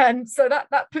 and so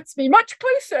that puts me much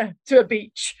closer to a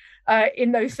beach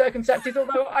in those circumstances,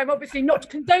 although I'm obviously not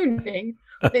condoning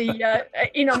the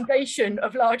inundation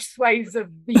of large swathes of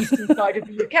the eastern side of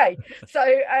the UK. So,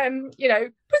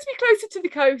 puts me closer to the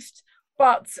coast,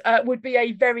 but would be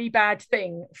a very bad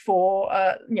thing for,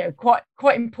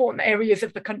 quite important areas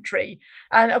of the country.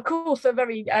 And of course, a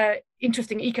very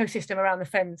interesting ecosystem around the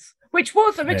Fens, which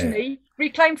was originally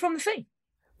reclaimed from the sea.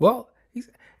 Well,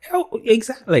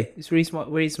 exactly. It's the reason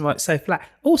why it's so flat.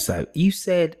 Also, you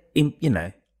said,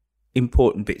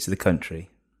 important bits of the country.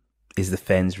 Is the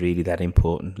Fens really that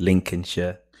important?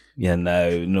 Lincolnshire,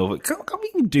 Norfolk. Can't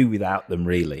we do without them,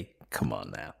 really? Come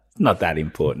on now. Not that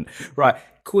important. Right,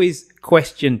 quiz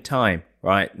question time.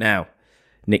 Right now,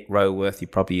 Nick Roworth, you're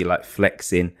probably like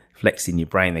flexing your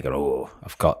brain. They go, oh,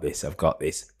 I've got this.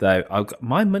 Though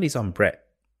my money's on Brett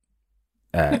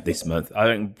this month. I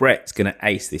think Brett's going to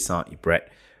ace this, aren't you,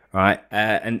 Brett? Right,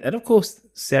 and of course,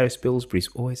 Sarah Spilsbury's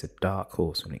always a dark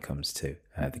horse when it comes to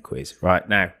the quiz. Right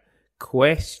now,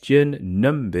 question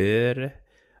number: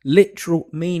 literal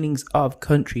meanings of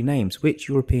country names. Which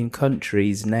European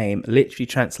country's name literally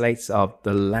translates of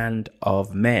the land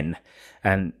of men?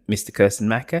 And Mr.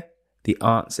 Kuestenmacher, the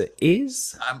answer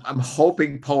is... I'm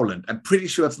hoping Poland. I'm pretty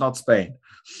sure it's not Spain.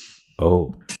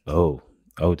 Oh dear.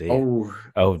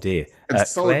 Oh dear. And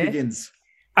so Claire? it begins.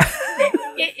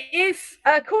 It is,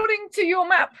 according to your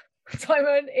map,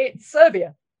 Simon, it's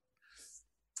Serbia.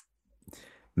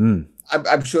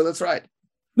 I'm sure that's right.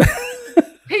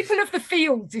 People of the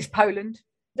fields is Poland.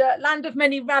 The land of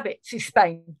many rabbits is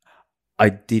Spain. I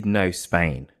did know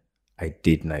Spain.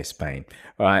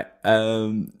 Right.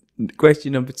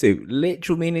 Question number 2.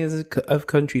 Literal meanings of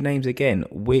country names again.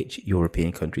 Which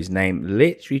European country's name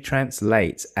literally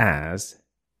translates as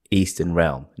Eastern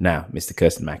Realm? Now, Mr.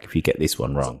 Kuestenmacher, if you get this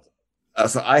one wrong.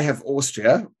 So I have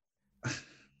Austria.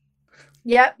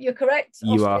 Yeah, you're correct.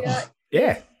 You Austria, are.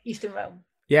 Yeah. Eastern Realm.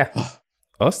 Yeah.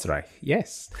 Österreich,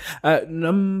 yes.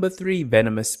 Number 3,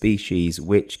 venomous species.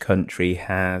 Which country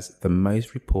has the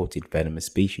most reported venomous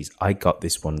species? I got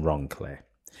this one wrong, Claire.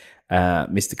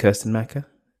 Mr. Kuestenmacher?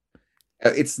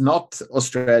 It's not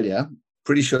Australia.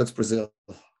 Pretty sure it's Brazil.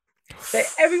 So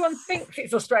everyone thinks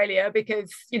it's Australia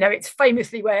because, it's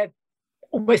famously where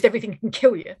almost everything can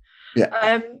kill you.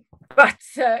 Yeah. But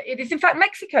it is, in fact,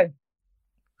 Mexico.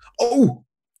 Oh!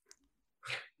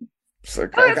 So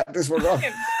I got this one wrong.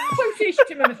 Close-ish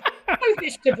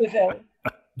to Brazil.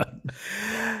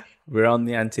 We're on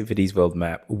the Antipodes world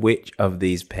map. Which of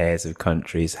these pairs of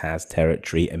countries has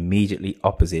territory immediately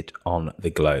opposite on the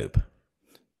globe?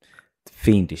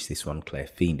 Fiendish, this one, Claire.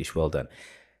 Fiendish. Well done.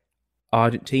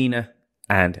 Argentina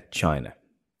and China.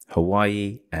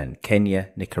 Hawaii and Kenya,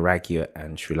 Nicaragua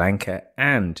and Sri Lanka,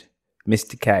 and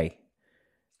Mr. K.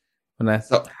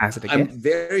 So hazard I'm again.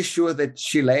 very sure that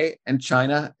Chile and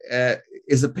China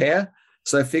is a pair.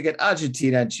 So I figured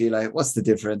Argentina and Chile. What's the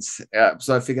difference?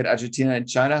 So I figured Argentina and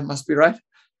China must be right.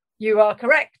 You are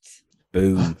correct.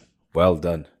 Boom. Well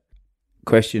done.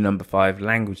 Question number 5,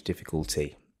 language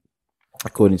difficulty.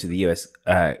 According to the US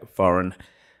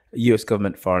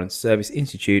Government Foreign Service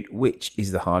Institute, which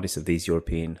is the hardest of these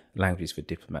European languages for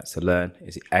diplomats to learn?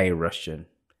 Is it A, Russian,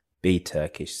 B,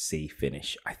 Turkish, C,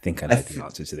 Finnish? I think I know the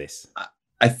answer to this.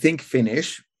 I think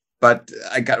Finnish, but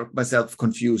I got myself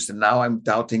confused, and now I'm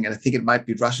doubting, and I think it might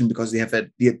be Russian because they have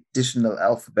the additional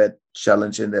alphabet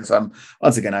challenge in there. So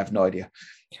once again, I have no idea.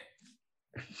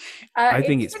 I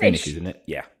think it's Finnish, isn't it?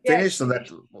 Yeah. Finnish, so that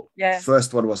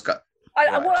first one was got.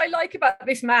 Right. What I like about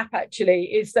this map actually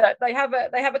is that they have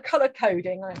a color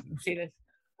coding. I can see this.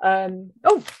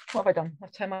 What have I done?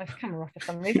 I've turned my camera off for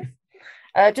some reason.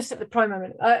 Just at the prime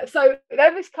moment. So they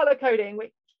have this color coding,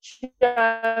 which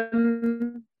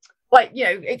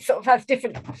it sort of has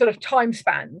different sort of time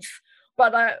spans.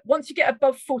 But once you get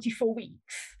above 44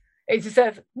 weeks, it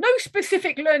says no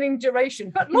specific learning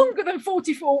duration, but longer than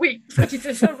 44 weeks, which is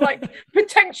a sort of like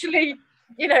potentially,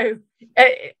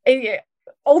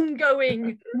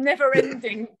 ongoing,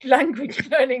 never-ending language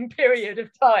learning period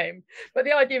of time. But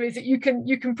the idea is that you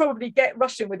can probably get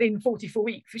Russian within 44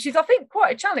 weeks, which is, I think,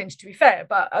 quite a challenge, to be fair.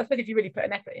 But I suppose if you really put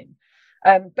an effort in.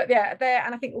 But yeah, there,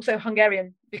 and I think also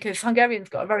Hungarian, because Hungarian's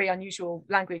got a very unusual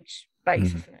language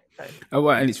base, isn't it? So. Oh,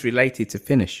 well, and it's related to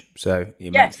Finnish, so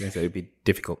it makes sense that it would be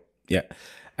difficult. Yeah.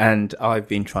 And I've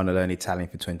been trying to learn Italian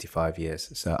for 25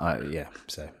 years. So,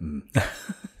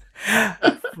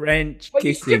 French well,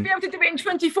 kissing. You should be able to do it in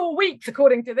 24 weeks,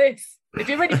 according to this. If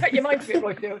you really put your mind to it,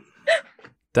 Royfield.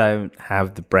 Don't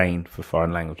have the brain for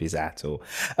foreign languages at all.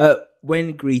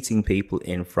 When greeting people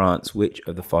in France, which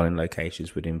of the following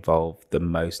locations would involve the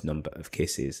most number of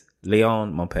kisses?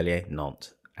 Lyon, Montpellier,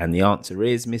 Nantes. And the answer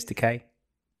is, Mr. K?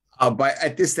 But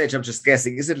at this stage, I'm just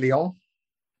guessing. Is it Lyon?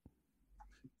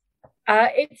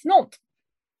 It's not.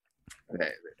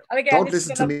 And again, Don't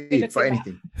listen to me for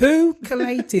anything. Who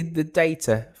collated the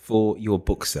data for your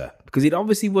book, sir? Because it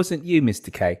obviously wasn't you,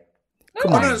 Mr. K.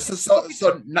 Come on. No,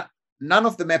 so none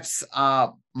of the maps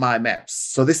are my maps.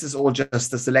 So this is all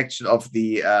just a selection of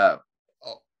the,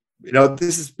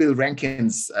 this is Bill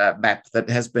Rankin's map that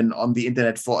has been on the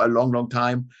internet for a long, long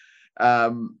time.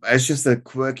 It's just a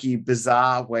quirky,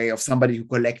 bizarre way of somebody who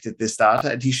collected this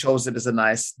data, and he shows it as a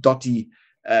nice dotty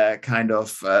kind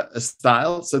of a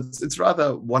style. So it's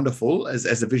rather wonderful as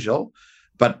a visual,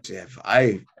 but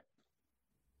I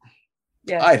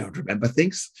don't remember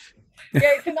things.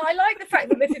 Yeah, and I like the fact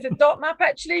that this is a dot map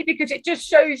actually, because it just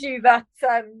shows you that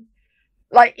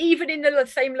even in the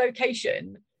same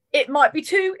location, it might be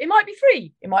 2, it might be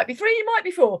 3, it might be 3, it might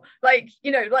be 4.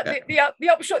 The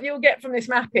upshot you'll get from this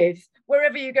map is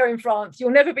wherever you go in France,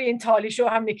 you'll never be entirely sure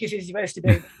how many kisses you're supposed to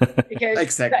do, because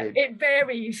exactly. It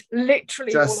varies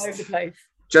literally all over the place.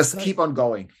 Just keep on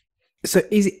going. So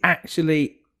is it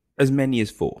actually as many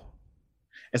as 4?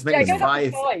 As many as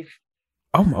 5.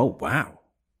 Oh, wow.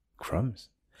 Crumbs.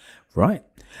 Right.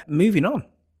 Moving on.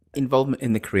 Involvement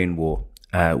in the Korean War.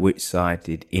 Which side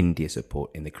did India support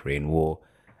in the Korean War?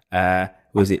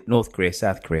 Was it North Korea,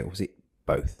 South Korea, or was it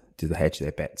both? Did they hedge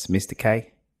their bets? Mr.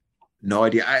 K? No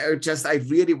idea. I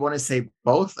really want to say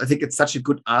both. I think it's such a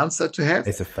good answer to have.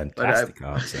 It's a fantastic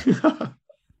answer.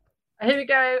 Here we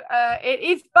go. It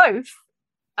is both.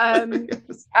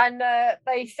 Yes. And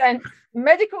they sent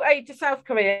medical aid to South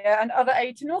Korea and other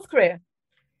aid to North Korea.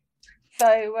 So,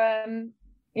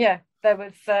 there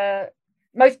was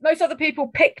most other people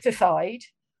picked a side,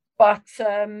 but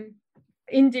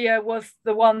India was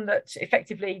the one that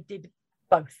effectively did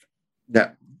both.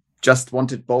 Yeah, just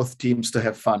wanted both teams to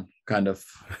have fun kind of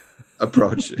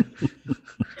approach.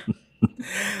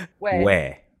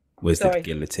 Where was the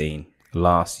guillotine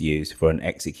last used for an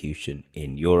execution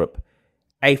in Europe?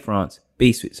 A, France,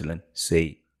 B, Switzerland,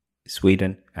 C,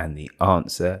 Sweden, and the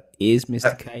answer is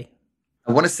Mr. K.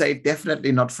 I want to say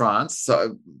definitely not France.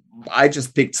 So I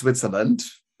just picked Switzerland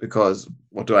because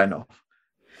what do I know?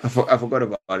 I forgot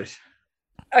about it.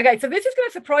 Okay, so this is going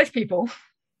to surprise people.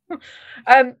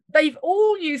 They've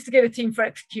all used the guillotine for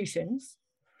executions.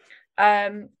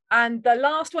 And the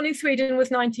last one in Sweden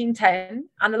was 1910.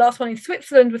 And the last one in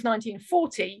Switzerland was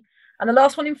 1940. And the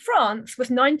last one in France was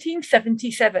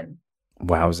 1977.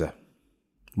 Wowza.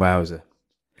 So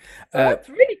that's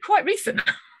really quite recent.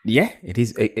 Yeah, it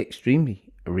is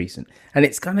extremely recent. And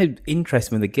it's kind of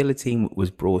interesting when the guillotine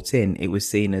was brought in, it was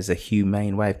seen as a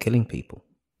humane way of killing people,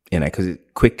 because it's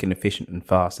quick and efficient and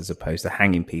fast as opposed to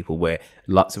hanging people, where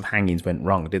lots of hangings went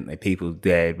wrong, didn't they? People,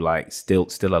 they're like still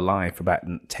alive for about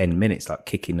 10 minutes, like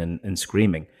kicking and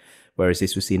screaming, whereas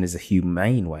this was seen as a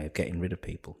humane way of getting rid of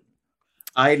people.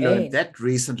 I learned that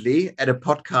recently at a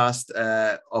podcast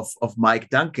of Mike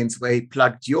Duncan's, where he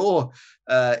plugged your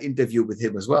interview with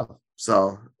him as well.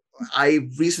 So I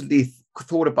recently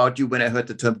thought about you when I heard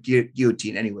the term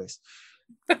guillotine anyways.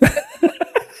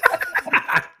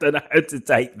 I don't know how to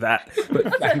take that,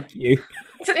 but thank you.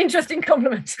 It's an interesting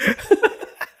compliment.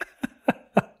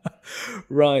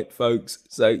 Right, folks.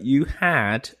 So you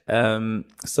had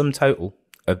some total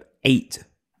of 8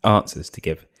 answers to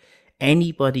give.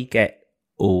 Anybody get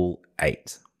all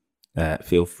 8?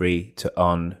 Feel free to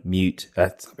unmute.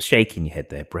 Shaking your head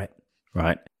there, Brett.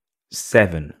 Right.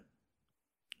 7.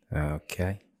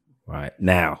 Okay. Right.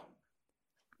 Now,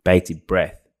 bated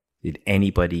breath, did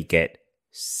anybody get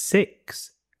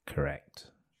 6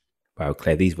 correct? Wow,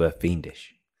 Claire, these were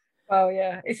fiendish. Oh,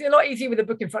 yeah. It's a lot easier with a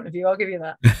book in front of you. I'll give you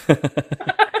that.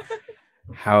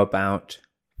 How about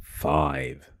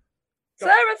 5?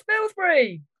 Sarah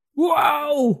Spilsbury.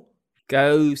 Whoa!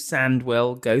 Go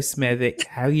Sandwell, go Smethwick.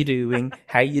 How you doing?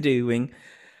 How you doing?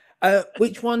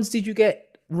 Which ones did you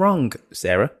get wrong,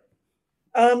 Sarah?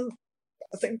 I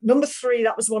think number 3,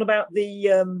 that was the one about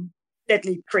the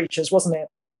deadly creatures, wasn't it?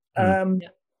 Yeah.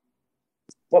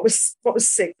 What was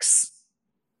 6?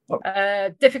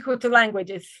 Difficult to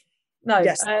languages. No,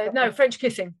 Yes. no, French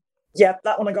kissing. Yeah,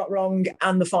 that one I got wrong,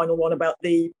 and the final one about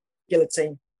the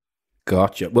guillotine.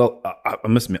 Gotcha. Well, I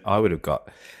must admit, I would have got...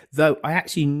 Though I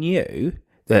actually knew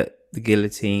that the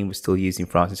guillotine was still used in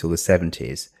France until the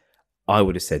 70s, I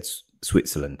would have said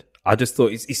Switzerland. I just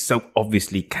thought it's so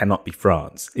obviously cannot be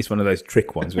France. It's one of those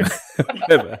trick ones.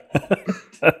 Whatever.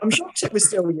 I'm sure it was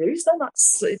still used, and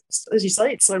that's, as you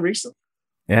say, it's so recent.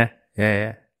 Yeah.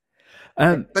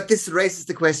 But this raises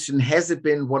the question, has it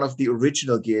been one of the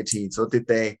original guillotines, or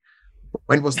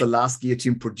when was the last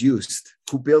guillotine produced?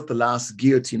 Who built the last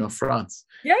guillotine of France?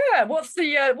 Yeah, what's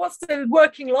the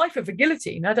working life of a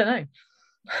guillotine? I don't know.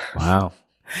 Wow.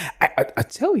 I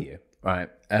tell you, right,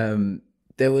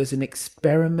 there was an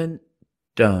experiment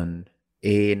done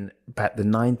in about the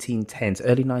 1910s,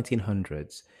 early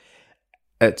 1900s,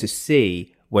 to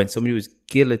see when somebody was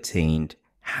guillotined,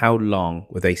 how long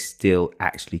were they still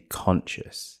actually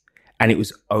conscious? And it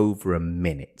was over a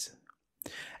minute.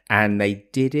 And they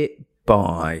did it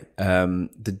by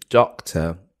the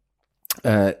doctor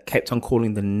kept on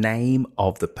calling the name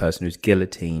of the person who's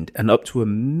guillotined, and up to a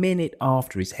minute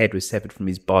after his head was severed from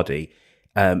his body,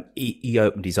 he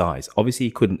opened his eyes. Obviously,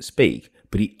 he couldn't speak,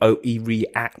 but he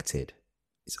reacted.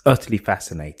 It's utterly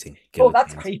fascinating. Oh,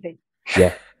 that's creepy.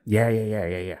 Yeah.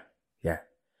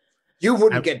 You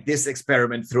wouldn't get this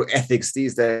experiment through ethics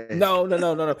these days. No.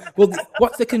 Well,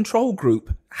 what's the control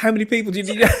group? How many people did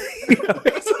you know?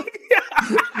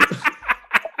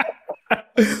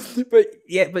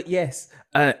 But yes,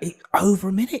 over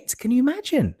a minute. Can you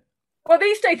imagine? Well,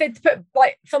 these days they'd put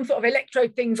like some sort of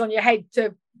electrode things on your head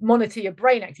to monitor your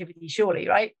brain activity, surely,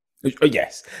 right?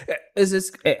 Yes.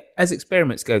 As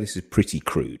experiments go, this is pretty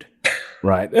crude,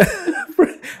 right?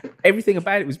 Everything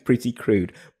about it was pretty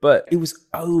crude, but it was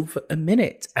over a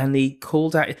minute, and he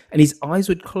called out, and his eyes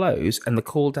would close, and they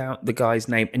called out the guy's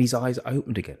name, and his eyes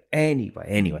opened again.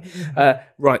 Anyway,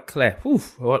 right, Claire.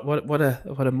 Oof, what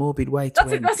a morbid way to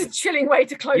end. That's a chilling way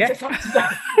to close this up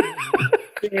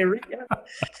today.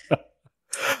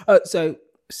 So,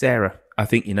 Sarah, I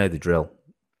think you know the drill.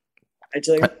 I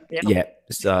do. Yeah.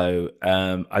 So,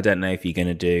 I don't know if you're going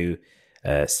to do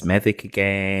Smethwick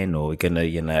again, or we're going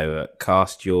to,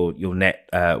 cast your net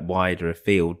wider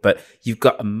afield, but you've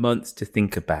got a month to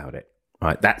think about it.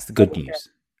 Right, that's the good news.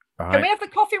 All right? Can we have the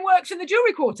coffin works in the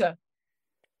jewelry quarter?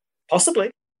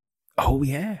 Possibly. Oh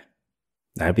yeah,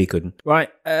 that'd be good. Right.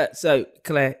 So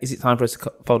Claire, is it time for us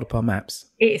to fold up our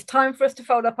maps? It is time for us to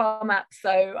fold up our maps.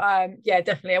 So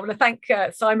definitely. I want to thank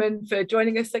Simon for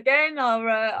joining us again,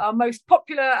 our most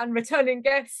popular and returning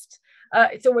guest.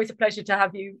 It's always a pleasure to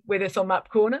have you with us on Map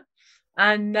Corner.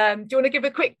 And do you want to give a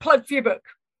quick plug for your book?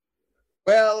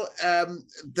 Well,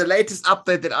 the latest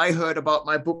update that I heard about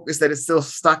my book is that it's still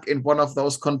stuck in one of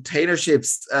those container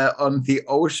ships on the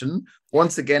ocean.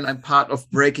 Once again, I'm part of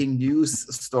breaking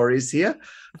news stories here.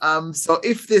 So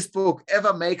if this book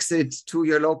ever makes it to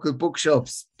your local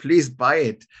bookshops, please buy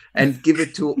it and give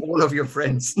it to all of your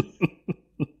friends.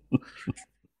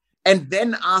 And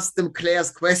then ask them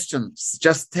Claire's questions.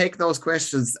 Just take those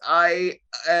questions. I,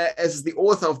 as the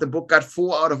author of the book, got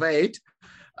 4 out of 8.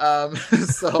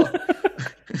 So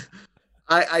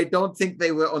I don't think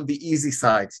they were on the easy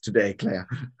side today, Claire.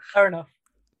 Fair enough.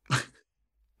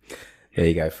 There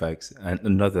you go, folks. And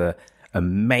another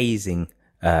amazing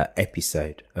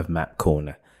episode of Map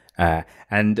Corner.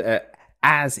 And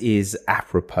as is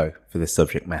apropos for the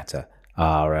subject matter,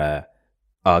 our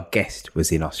guest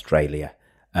was in Australia.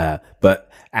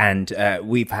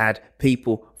 We've had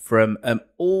people from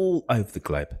all over the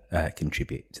globe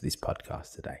contribute to this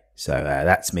podcast today. So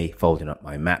that's me folding up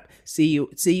my map. See you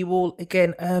all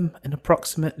again in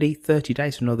approximately 30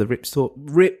 days for another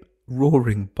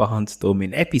rip-roaring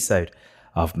barnstorming episode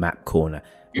of Map Corner,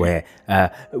 where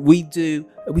we do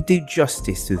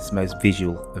justice to this most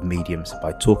visual of mediums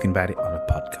by talking about it on a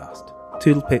podcast.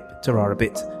 Toodle pip, tarara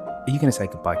bit. Are you going to say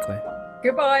goodbye, Claire?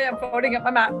 Goodbye. I'm folding up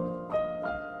my map.